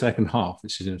on. There's the second half,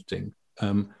 which is interesting.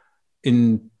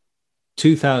 In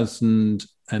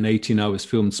 2018, I was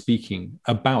filmed speaking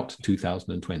about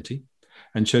 2020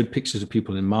 and showed pictures of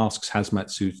people in masks,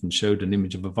 hazmat suits, and showed an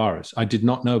image of a virus. I did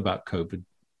not know about COVID,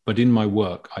 but in my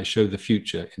work, I show the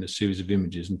future in a series of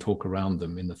images and talk around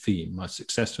them in a theme. My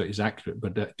success rate is accurate,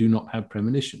 but I do not have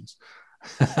premonitions.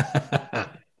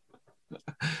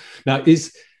 Now,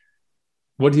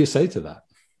 what do you say to that?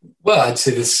 Well, I'd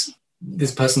say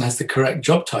this person has the correct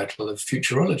job title of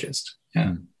futurologist,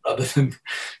 rather than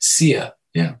seer.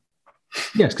 Yeah.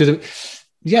 Yes, because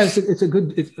it's a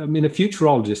good. A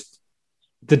futurologist.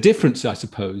 The difference, I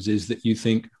suppose, is that you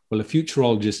think, well, a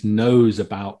futurologist knows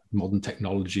about modern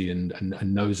technology and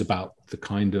knows about the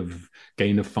kind of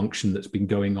gain of function that's been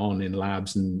going on in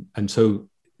labs, and so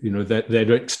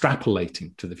they're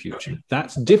extrapolating to the future.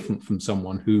 That's different from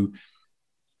someone who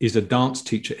is a dance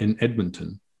teacher in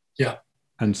Edmonton,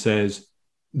 and says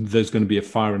there's going to be a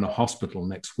fire in a hospital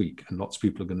next week, and lots of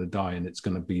people are going to die, and it's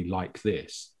going to be like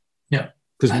this. Yeah.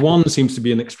 Because one seems to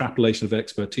be an extrapolation of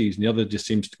expertise, and the other just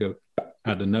seems to go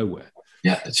out of nowhere.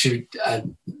 Yeah, to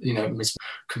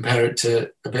compare it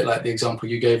to a bit like the example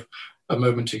you gave a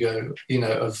moment ago,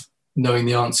 of knowing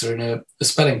the answer in a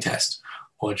spelling test,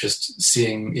 or just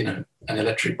seeing, an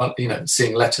electric button,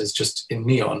 seeing letters just in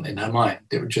neon in her mind.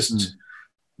 It would just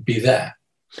be there.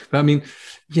 But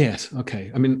yes,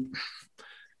 okay.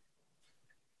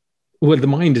 Well, the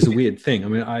mind is a weird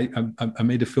thing. I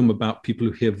made a film about people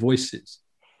who hear voices,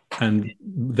 and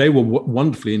they were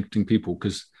wonderfully interesting people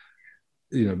because,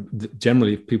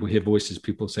 generally if people hear voices,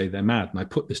 people say they're mad. And I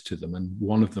put this to them, and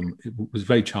one of them was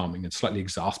very charming and slightly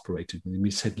exasperated. And he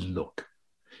said, look,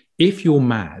 if you're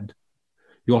mad,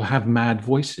 you'll have mad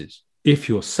voices. If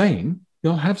you're sane,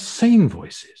 you'll have sane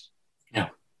voices. Yeah.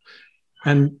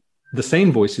 And the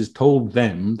sane voices told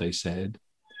them, they said,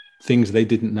 things they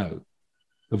didn't know.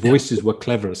 The voices were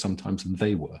cleverer sometimes than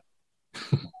they were.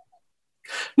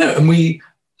 No,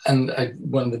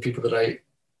 one of the people that I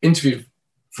interviewed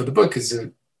for the book is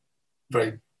a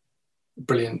very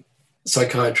brilliant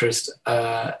psychiatrist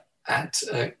at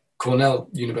Cornell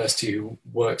University who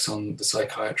works on the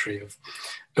psychiatry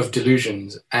of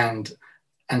delusions, and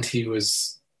he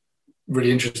was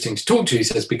really interesting to talk to. He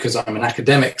says, because I'm an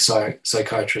academic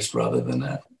psychiatrist rather than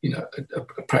a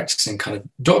practicing kind of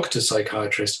doctor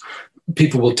psychiatrist,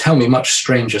 people will tell me much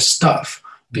stranger stuff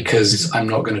because I'm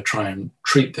not going to try and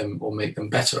treat them or make them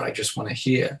better. I just want to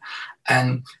hear.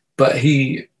 But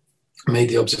he made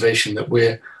the observation that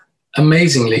we're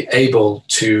amazingly able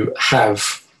to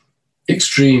have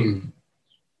extreme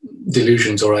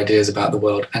delusions or ideas about the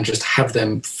world and just have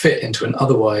them fit into an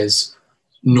otherwise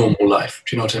normal life.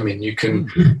 Do you know what I mean? You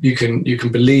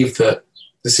can believe that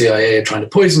the CIA are trying to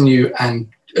poison you and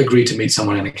agree to meet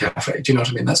someone in a cafe. Do you know what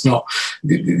I mean? That's not,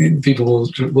 people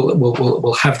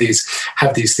will have these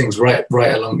things right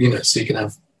along, so you can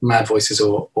have mad voices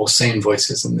or sane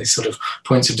voices, and these sort of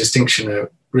points of distinction are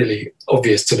really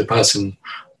obvious to the person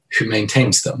who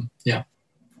maintains them. Yeah.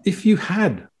 If you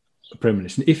had a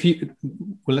premonition,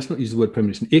 let's not use the word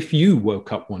premonition. If you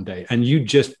woke up one day and you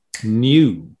just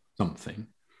knew something,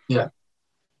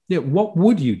 what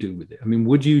would you do with it?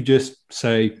 Would you just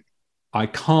say, I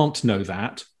can't know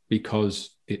that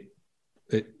because it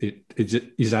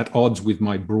is at odds with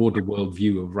my broader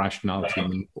worldview of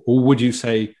rationality, or would you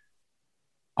say,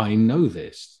 I know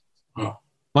this? Oh.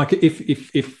 Like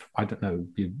if I don't know,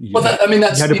 you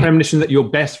that's, had a premonition that your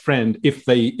best friend, if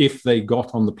they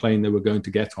got on the plane they were going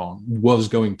to get on, was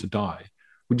going to die,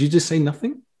 would you just say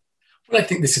nothing? Well, I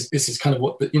think this is kind of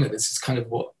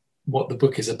what what the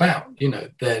book is about.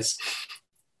 There's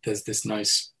this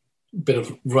nice bit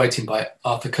of writing by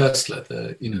Arthur Koestler,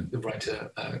 the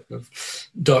writer of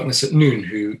Darkness at Noon,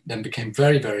 who then became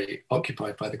very, very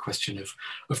occupied by the question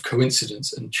of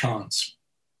coincidence and chance,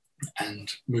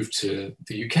 and moved to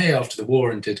the UK after the war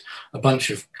and did a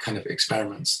bunch of kind of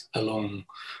experiments along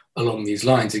these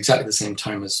lines, exactly the same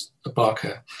time as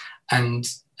Barker. and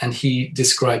he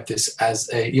described this as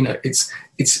a, you know,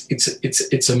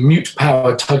 it's a mute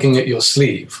power tugging at your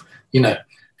sleeve, you know,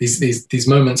 these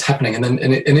moments happening, and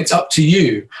it's up to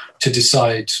you to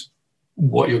decide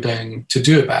what you're going to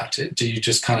do about it. Do you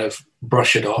just kind of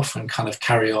brush it off and kind of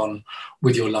carry on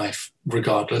with your life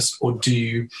regardless, or do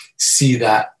you see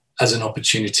that as an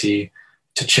opportunity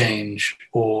to change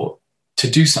or to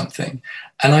do something?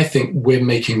 And I think we're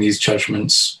making these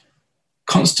judgments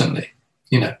constantly.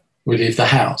 You know, we leave the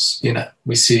house, you know,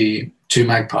 we see two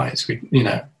magpies, we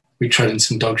tread in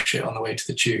some dog shit on the way to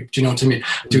the tube. Do you know what I mean?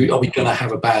 Are we going to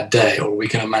have a bad day, or are we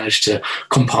going to manage to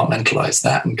compartmentalize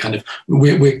that? And kind of,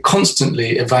 we're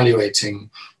constantly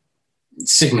evaluating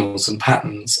signals and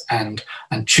patterns and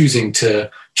choosing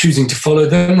to follow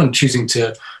them and choosing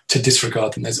to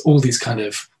disregard them. There's all these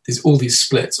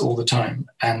splits all the time.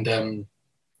 And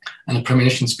the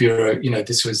Premonitions Bureau, you know,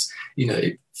 this was, you know,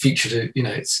 it featured, you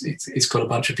know, it's got a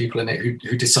bunch of people in it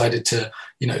who decided to,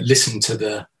 you know, listen to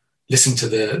the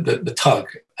the tug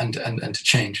and to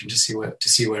change and to see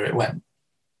where it went.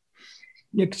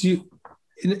 Yeah, because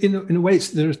in a way,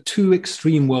 there are two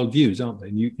extreme worldviews, aren't there?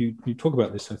 And you talk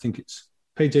about this. I think it's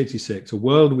page 86. A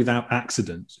world without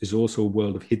accidents is also a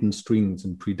world of hidden strings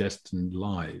and predestined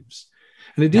lives.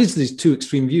 And it is these two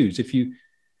extreme views.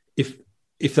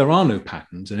 If there are no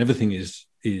patterns and everything is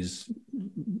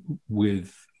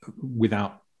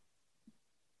without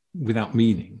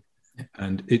meaning,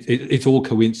 and it's all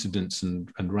coincidence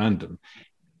and random,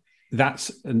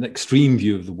 that's an extreme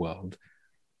view of the world.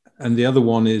 And the other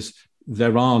one is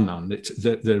there are none.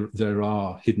 There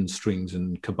are hidden strings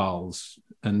and cabals,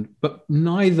 but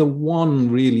neither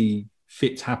one really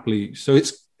fits happily. So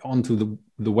it's onto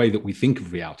the way that we think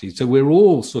of reality. So we're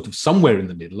all sort of somewhere in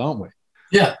the middle, aren't we?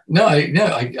 Yeah. No.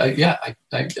 I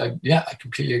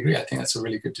completely agree. I think that's a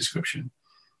really good description.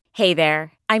 Hey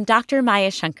there, I'm Dr.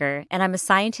 Maya Shankar, and I'm a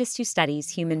scientist who studies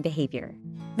human behavior.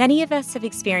 Many of us have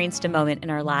experienced a moment in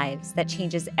our lives that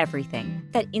changes everything,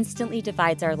 that instantly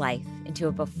divides our life into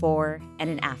a before and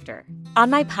an after. On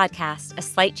my podcast, A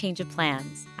Slight Change of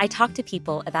Plans, I talk to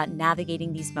people about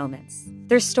navigating these moments.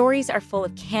 Their stories are full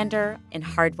of candor and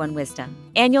hard-won wisdom.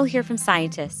 And you'll hear from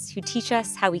scientists who teach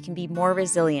us how we can be more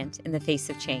resilient in the face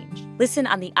of change. Listen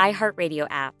on the iHeartRadio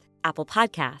app, Apple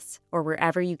Podcasts, or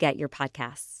wherever you get your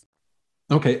podcasts.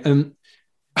 Okay.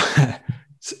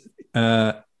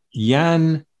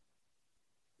 Jan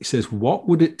says, what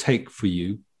would it take for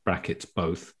you, brackets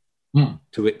both,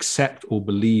 to accept or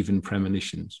believe in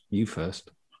premonitions? You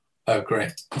first. Oh,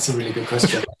 great. That's a really good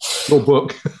question. Your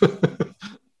book.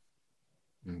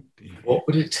 What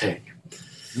would it take?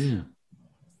 Yeah.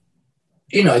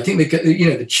 You know, I think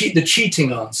the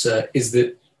cheating answer is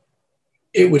that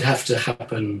it would have to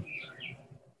happen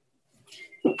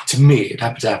to me. It'd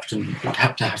have to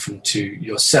happen to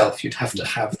yourself. You'd have to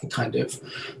have the kind of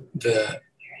the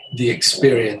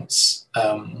experience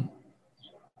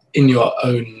in your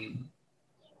own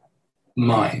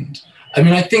mind. I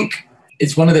mean, I think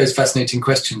it's one of those fascinating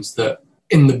questions that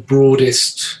in the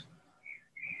broadest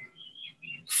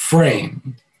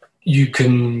frame,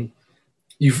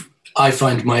 I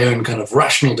find my own kind of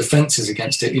rational defenses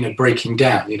against it, you know, breaking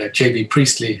down. You know, J.B.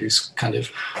 Priestley, who's kind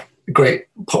of a great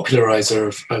popularizer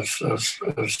of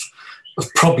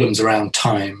problems around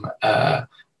time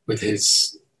with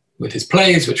his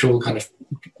plays, which all kind of,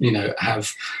 you know,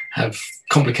 have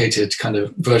complicated kind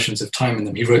of versions of time in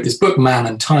them. He wrote this book, Man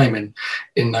and Time, in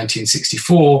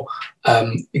 1964,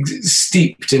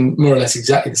 steeped in more or less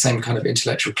exactly the same kind of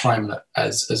intellectual climate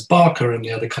as Barker and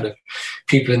the other kind of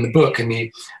people in the book. And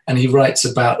he writes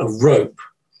about a rope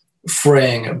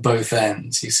fraying at both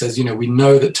ends. He says, you know, we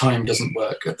know that time doesn't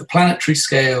work at the planetary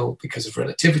scale because of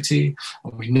relativity,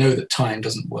 and we know that time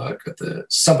doesn't work at the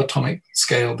subatomic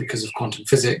scale because of quantum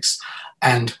physics.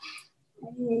 And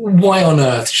why on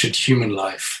earth should human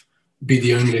life be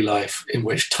the only life in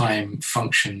which time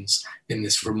functions in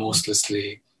this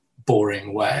remorselessly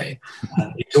boring way?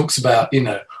 And he talks about, you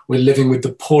know, we're living with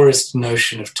the poorest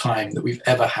notion of time that we've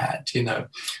ever had. You know,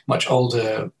 much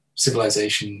older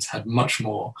civilizations had much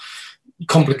more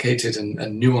complicated and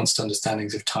nuanced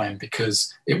understandings of time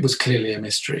because it was clearly a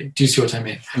mystery. Do you see what I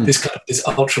mean? This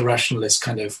ultra rationalist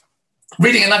kind of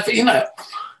reading, and you know,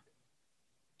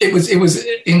 it was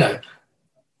you know,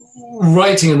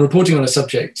 writing and reporting on a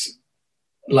subject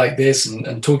like this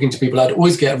and talking to people. I'd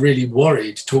always get really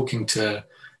worried talking to,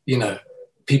 you know,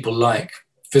 people like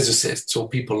physicists or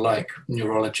people like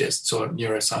neurologists or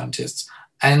neuroscientists,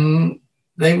 and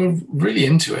they were really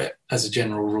into it as a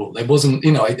general rule. There wasn't,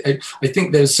 you know, I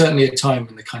think there was certainly a time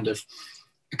in the kind of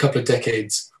a couple of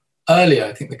decades earlier,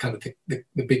 I think the kind of the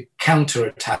big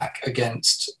counterattack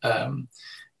against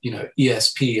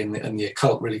ESP and the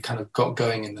occult really kind of got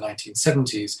going in the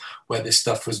 1970s, where this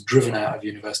stuff was driven out of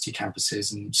university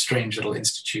campuses and strange little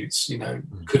institutes,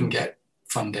 couldn't get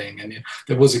funding, and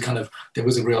there was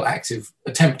a real active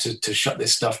attempt to shut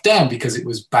this stuff down because it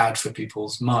was bad for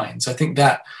people's minds. I think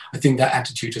that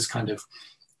attitude has kind of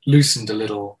loosened a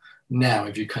little now.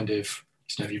 If you if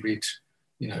you read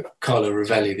Carlo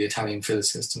Rovelli, the Italian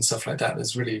physicist, and stuff like that,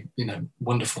 there's really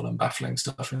wonderful and baffling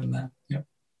stuff in there. Yeah.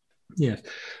 Yes,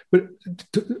 but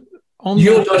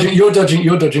you're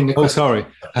dodging the question. Oh, sorry.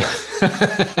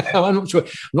 I'm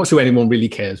not sure anyone really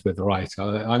cares whether right.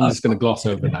 I'm just going to gloss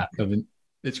over that. I mean,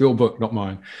 it's your book, not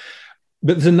mine.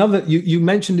 But there's another. You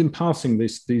mentioned in passing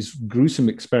these gruesome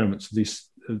experiments, this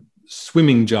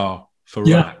swimming jar for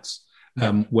rats,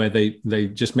 where they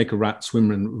just make a rat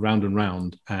swim round and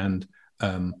round and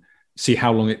see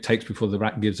how long it takes before the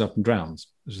rat gives up and drowns.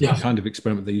 This is the kind of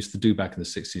experiment they used to do back in the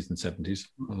 60s and 70s,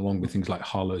 along with things like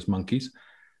Harlow's monkeys,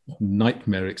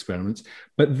 nightmare experiments.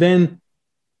 But then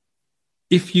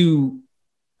if you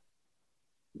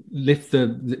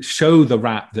show the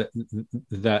rat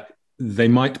that they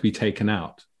might be taken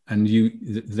out, and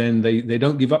then they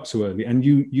don't give up so early. And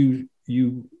you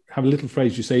have a little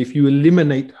phrase, you say, if you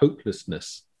eliminate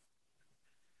hopelessness.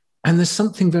 And there's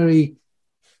something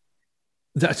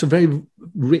that's a very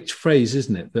rich phrase,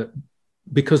 isn't it? That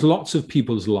because lots of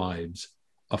people's lives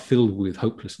are filled with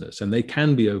hopelessness, and they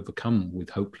can be overcome with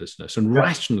hopelessness. And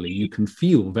rationally, you can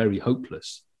feel very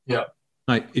hopeless. Yeah.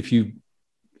 Like if your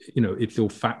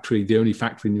factory, the only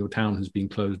factory in your town has been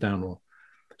closed down, or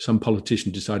some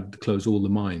politician decided to close all the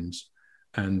mines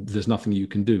and there's nothing you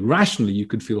can do. Rationally, you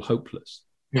could feel hopeless.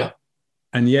 Yeah.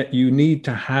 And yet you need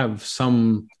to have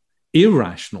some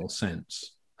irrational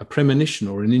sense, a premonition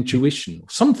or an intuition,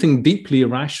 something deeply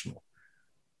irrational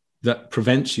that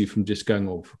prevents you from just going,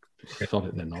 oh, forget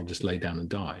it then, I'll just lay down and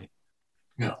die.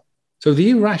 Yeah. So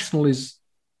the irrational is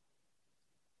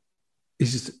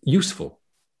useful.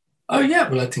 Oh yeah,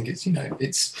 well I think it's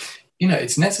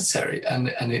it's necessary and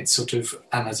it's sort of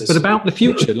but about the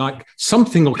future, like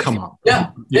something will come up.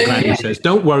 Yeah. Your granny says,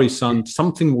 "Don't worry, son,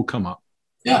 something will come up."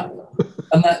 Yeah,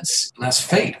 and that's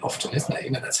fate often, isn't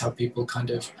it? That's how people kind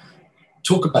of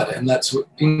talk about it, and that's what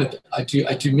I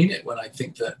do mean it when I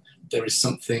think that there is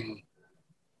something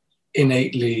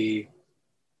innately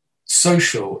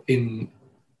social in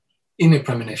a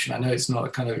premonition. I know it's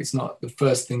not the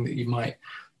first thing that you might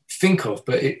think of,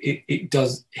 but it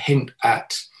does hint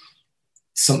at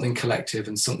something collective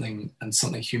and something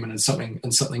human and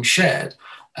something shared.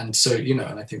 And so,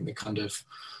 and I think the kind of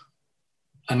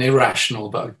an irrational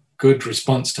but good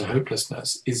response to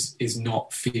hopelessness is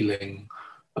not feeling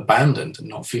abandoned and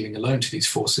not feeling alone to these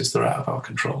forces that are out of our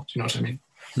control. Do you know what I mean?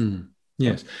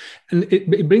 Yes. And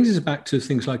it brings us back to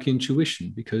things like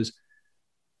intuition, because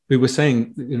we were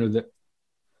saying, that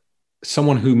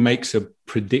someone who makes a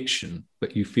prediction,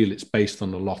 but you feel it's based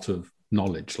on a lot of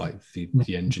knowledge, like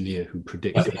the engineer who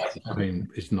predicts that the train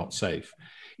is not safe,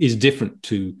 is different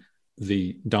to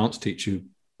the dance teacher who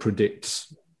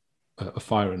predicts a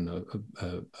fire in a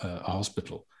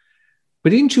hospital.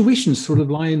 But intuitions sort of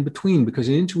lie in between, because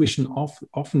an intuition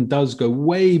often does go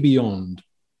way beyond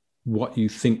what you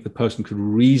think the person could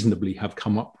reasonably have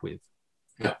come up with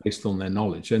based on their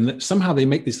knowledge. And that somehow they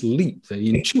make this leap, they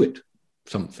intuit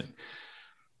something.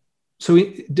 So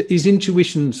is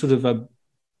intuition sort of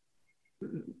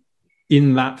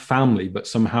in that family, but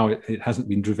somehow it hasn't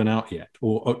been driven out yet?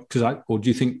 Or do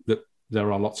you think that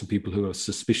there are lots of people who are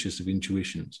suspicious of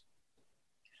intuitions?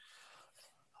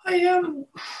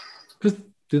 Because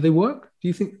do they work?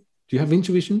 Do you have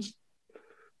intuitions?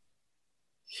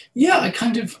 Yeah, I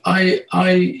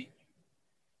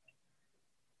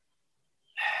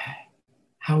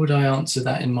how would I answer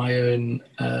that in my own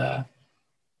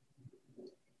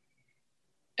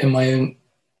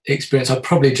experience? I'd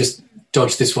probably just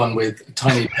dodge this one with a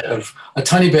tiny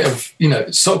bit of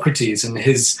Socrates and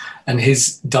his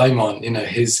daimon,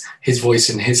 his voice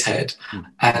in his head,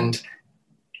 and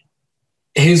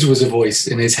his was a voice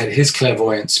in his head. His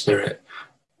clairvoyant spirit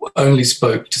only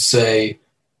spoke to say,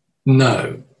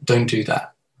 no, don't do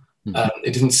that.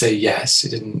 It didn't say yes.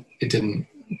 It didn't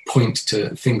point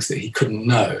to things that he couldn't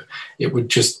know. It would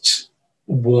just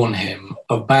warn him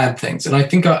of bad things. And I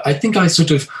think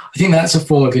that's a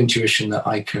form of intuition that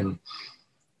I can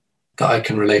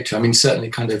relate to. I mean, certainly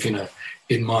kind of,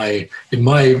 in my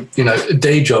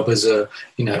day job as a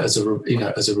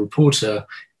reporter,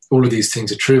 all of these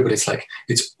things are true, but it's like,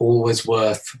 it's always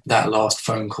worth that last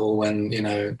phone call when,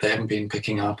 they haven't been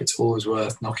picking up. It's always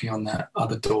worth knocking on that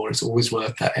other door. It's always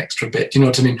worth that extra bit. Do you know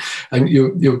what I mean? And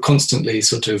you're constantly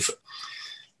sort of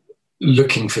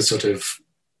looking for sort of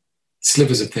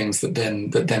slivers of things that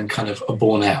then kind of are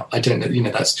borne out. I don't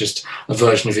know, that's just a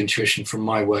version of intuition from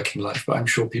my working life, but I'm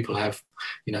sure people have,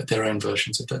 their own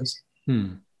versions of those.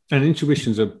 And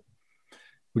intuitions are,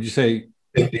 would you say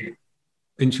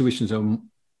intuitions are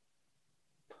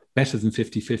better than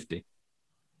 50-50?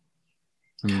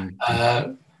 We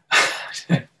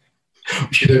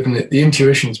should open it, the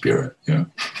Intuitions Bureau. Yeah.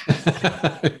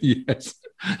 Yes.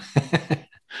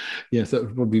 Yes,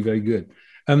 that would be very good.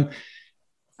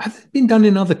 Has it been done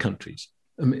in other countries,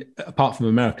 apart from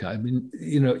America?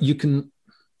 You can,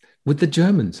 would the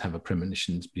Germans have a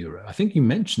premonitions bureau? I think you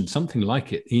mentioned something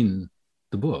like it in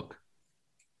the book.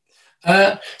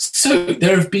 So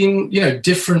there have been,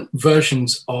 different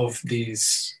versions of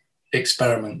these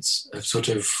experiments have sort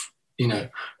of,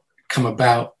 come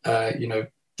about.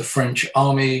 The French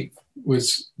army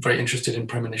was very interested in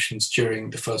premonitions during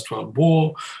the First World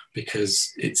War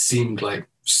because it seemed like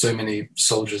so many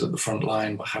soldiers at the front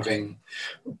line were having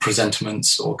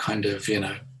presentiments or kind of,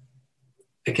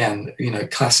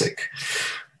 classic,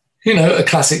 a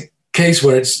classic case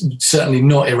where it's certainly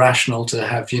not irrational to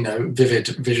have, vivid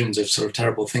visions of sort of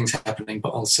terrible things happening,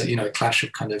 but also, a clash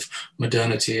of kind of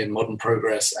modernity and modern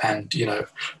progress and,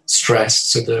 stress.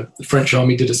 So the French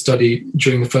army did a study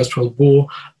during the First World War.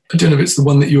 I don't know if it's the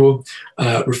one that you're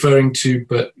referring to,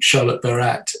 but Charlotte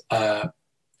Barat,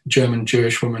 German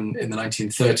Jewish woman in the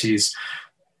 1930s,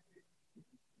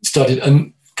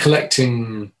 started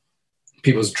collecting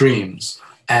people's dreams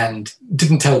and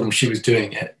didn't tell them she was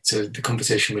doing it. So the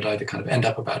conversation would either kind of end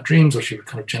up about dreams or she would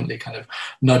kind of gently kind of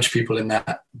nudge people in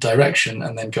that direction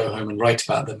and then go home and write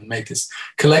about them and make this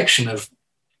collection of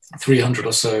 300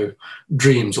 or so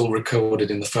dreams, all recorded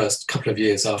in the first couple of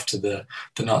years after the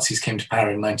Nazis came to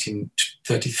power in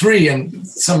 1933. And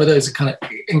some of those are kind of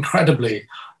incredibly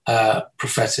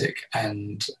prophetic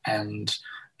and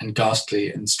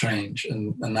ghastly and strange.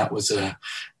 And that was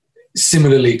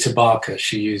similarly to Barker,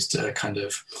 she used a kind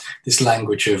of this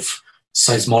language of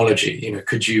seismology.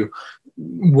 Could you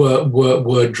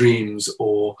were dreams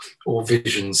or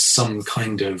visions some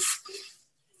kind of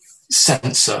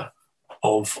sensor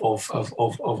of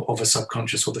a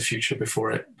subconscious or the future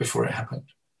before it happened?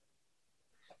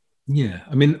 Yeah,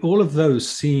 I mean, all of those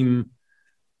seem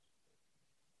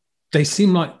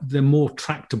like they're more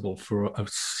tractable for a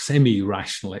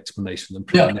semi-rational explanation than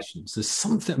premonitions. Yeah. There's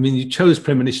something, I mean, you chose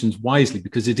premonitions wisely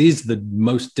because it is the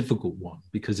most difficult one,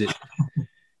 because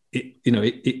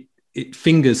it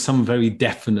fingers some very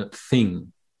definite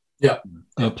thing. Yeah.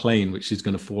 A plane which is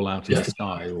going to fall out of the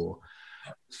sky,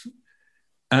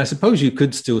 and I suppose you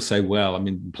could still say, well, I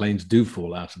mean, planes do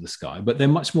fall out of the sky, but they're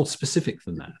much more specific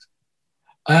than that.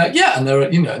 And there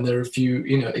are a few,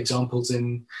 examples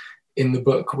in the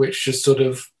book which just sort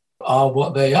of are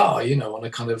what they are, on a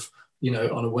kind of,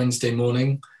 on a Wednesday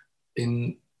morning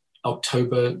in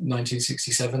October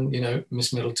 1967,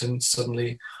 Miss Middleton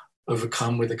suddenly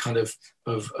overcome with a kind of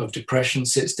depression,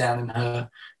 sits down in her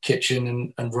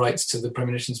kitchen and writes to the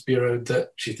Premonitions Bureau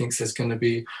that she thinks there's going to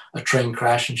be a train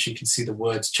crash and she can see the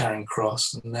words Charing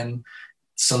Cross. And then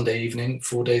Sunday evening,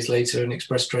 4 days later, an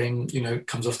express train,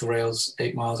 comes off the rails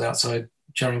 8 miles outside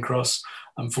Charing Cross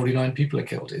and 49 people are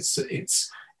killed. It's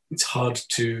hard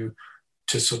to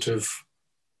sort of,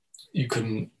 you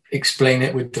can explain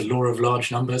it with the law of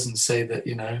large numbers and say that,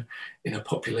 in a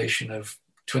population of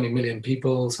 20 million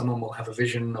people, someone will have a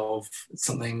vision of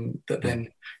something that then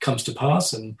comes to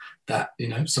pass, and that,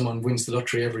 someone wins the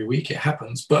lottery every week. It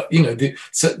happens. But,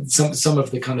 some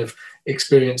of the kind of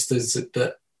experiences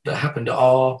that happened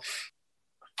are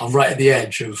right at the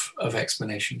edge of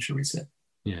explanation, shall we say.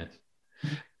 Yes.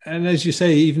 And as you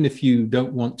say, even if you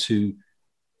don't want to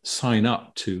sign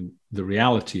up to the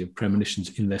reality of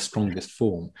premonitions in their strongest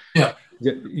form, the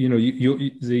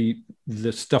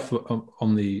stuff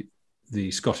on the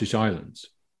Scottish Islands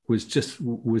was just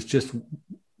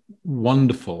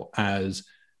wonderful. As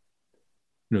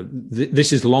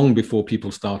this is long before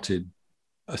people started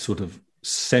a sort of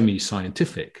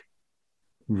semi-scientific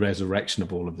resurrection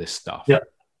of all of this stuff. Yeah.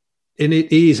 And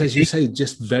it is, as you say,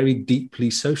 just very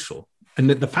deeply social. And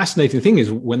the fascinating thing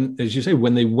is when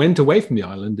they went away from the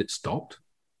island, it stopped.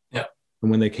 Yeah.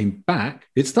 And when they came back,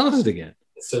 it started again.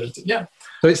 So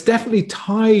it's definitely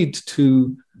tied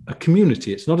to a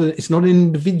community. It's not an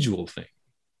individual thing.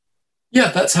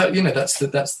 Yeah, that's how, that's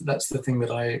the thing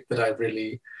that I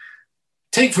really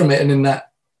take from it. And in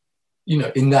that,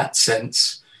 in that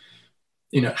sense,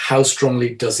 how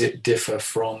strongly does it differ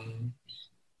from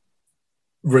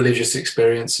religious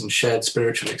experience and shared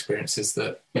spiritual experiences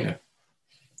that,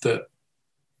 that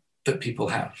people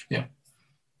have? Yeah.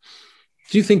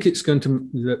 Do you think it's going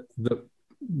to, that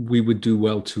we would do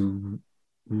well to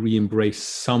re-embrace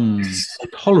some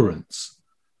tolerance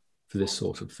for this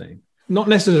sort of thing. Not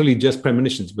necessarily just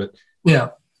premonitions, but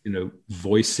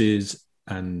voices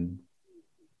and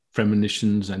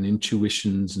premonitions and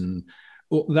intuitions and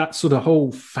that sort of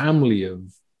whole family of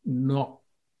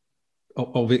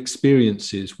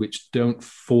experiences which don't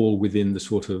fall within the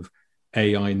sort of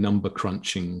AI number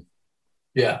crunching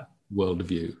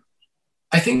worldview.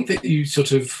 I think that you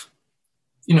sort of,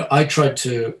 I tried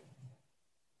to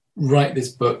write this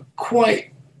book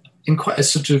in quite a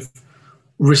sort of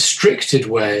restricted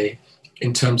way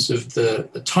in terms of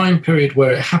the time period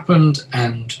where it happened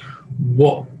and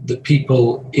what the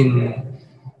people in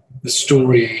the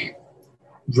story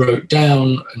wrote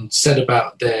down and said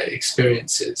about their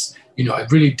experiences. I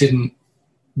really didn't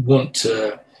want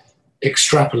to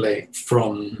extrapolate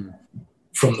from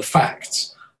the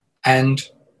facts.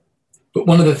 But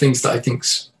one of the things that I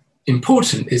think's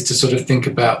important is to sort of think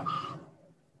about,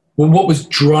 well, what was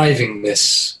driving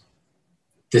this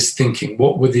thinking?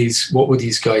 What were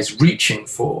these guys reaching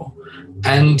for?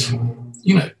 And,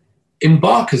 in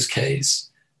Barker's case,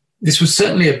 this was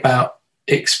certainly about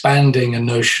expanding a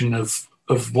notion of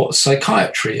what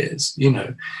psychiatry is.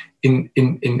 In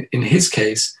his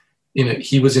case,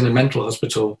 he was in a mental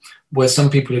hospital where some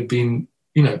people had been,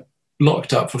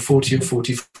 locked up for 40 or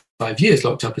 45 years,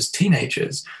 locked up as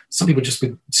teenagers. Some people just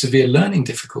with severe learning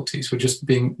difficulties were just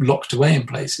being locked away in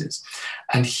places.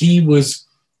 And he was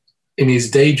in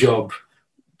his day job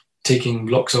taking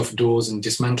locks off doors and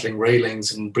dismantling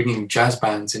railings and bringing jazz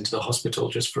bands into the hospital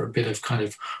just for a bit of kind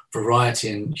of variety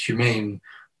and humane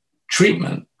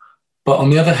treatment. But on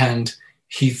the other hand,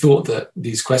 he thought that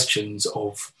these questions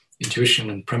of intuition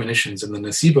and premonitions and the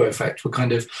nocebo effect were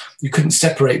kind of, you couldn't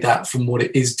separate that from what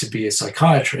it is to be a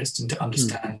psychiatrist and to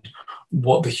understand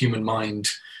what the human mind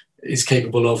is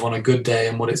capable of on a good day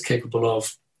and what it's capable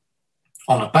of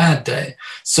on a bad day.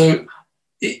 So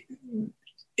it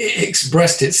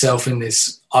expressed itself in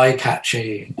this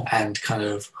eye-catching and kind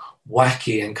of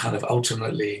wacky and kind of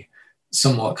ultimately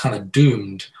somewhat kind of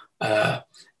doomed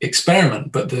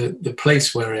experiment. But the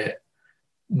place where it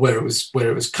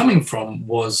was coming from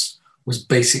was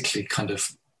basically kind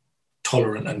of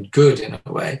tolerant and good in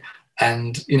a way.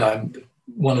 And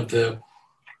one of the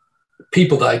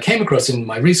people that I came across in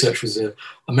my research was an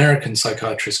American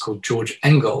psychiatrist called George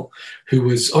Engel, who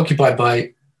was occupied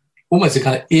by almost a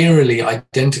kind of eerily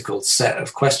identical set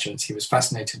of questions. He was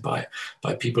fascinated by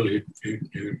people who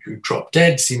dropped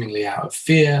dead seemingly out of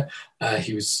fear.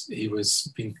 He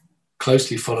was being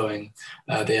closely following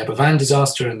the Ebervan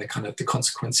disaster and the kind of the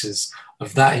consequences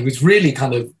of that. He was really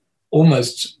kind of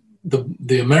almost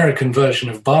the American version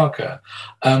of Barker,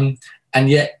 and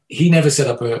yet he never set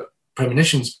up a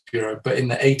premonitions bureau. But in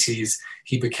the 80s,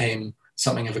 he became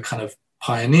something of a kind of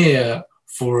pioneer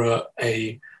for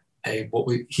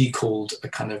he called a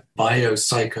kind of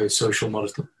biopsychosocial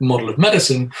model of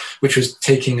medicine, which was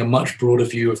taking a much broader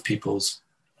view of people's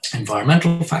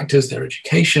environmental factors, their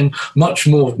education, much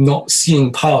more not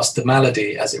seeing past the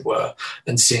malady, as it were,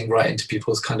 than seeing right into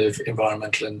people's kind of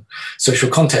environmental and social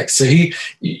context. So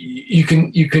you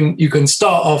can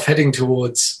start off heading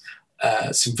towards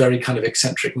some very kind of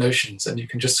eccentric notions, and you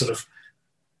can just sort of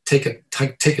take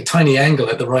a tiny angle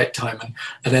at the right time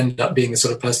and end up being the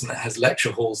sort of person that has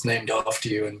lecture halls named after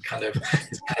you and kind of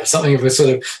something of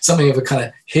a kind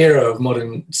of hero of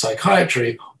modern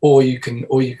psychiatry, or you can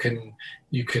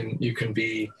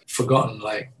be forgotten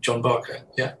like John Barker.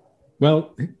 Yeah.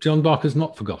 Well, John Barker's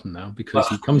not forgotten now because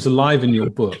he comes alive in your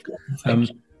book.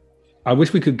 I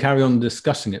wish we could carry on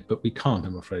discussing it, but we can't,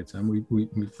 I'm afraid, Sam. We've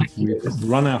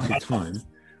run out of time.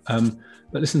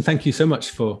 But listen, thank you so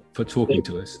much for talking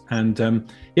to us. And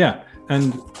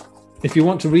and if you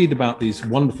want to read about these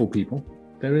wonderful people,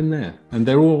 they're in there. And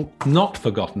they're all not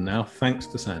forgotten now, thanks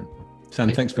to Sam.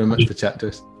 Sam, thanks very much for chatting to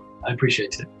us. I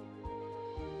appreciate it.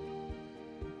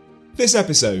 This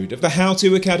episode of the How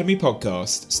To Academy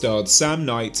podcast starred Sam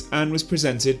Knight and was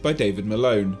presented by David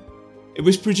Malone. It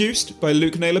was produced by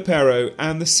Luke Naylor-Pero,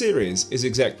 and the series is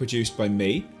exec produced by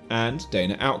me and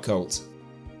Dana Outcult.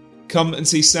 Come and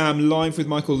see Sam live with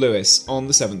Michael Lewis on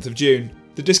the 7th of June.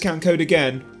 The discount code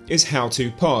again is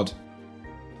HowToPod.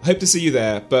 I hope to see you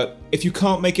there, but if you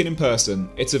can't make it in person,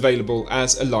 it's available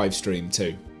as a live stream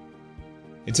too.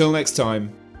 Until next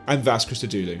time, I'm Vas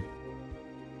Christodoulou.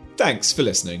 Thanks for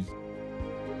listening.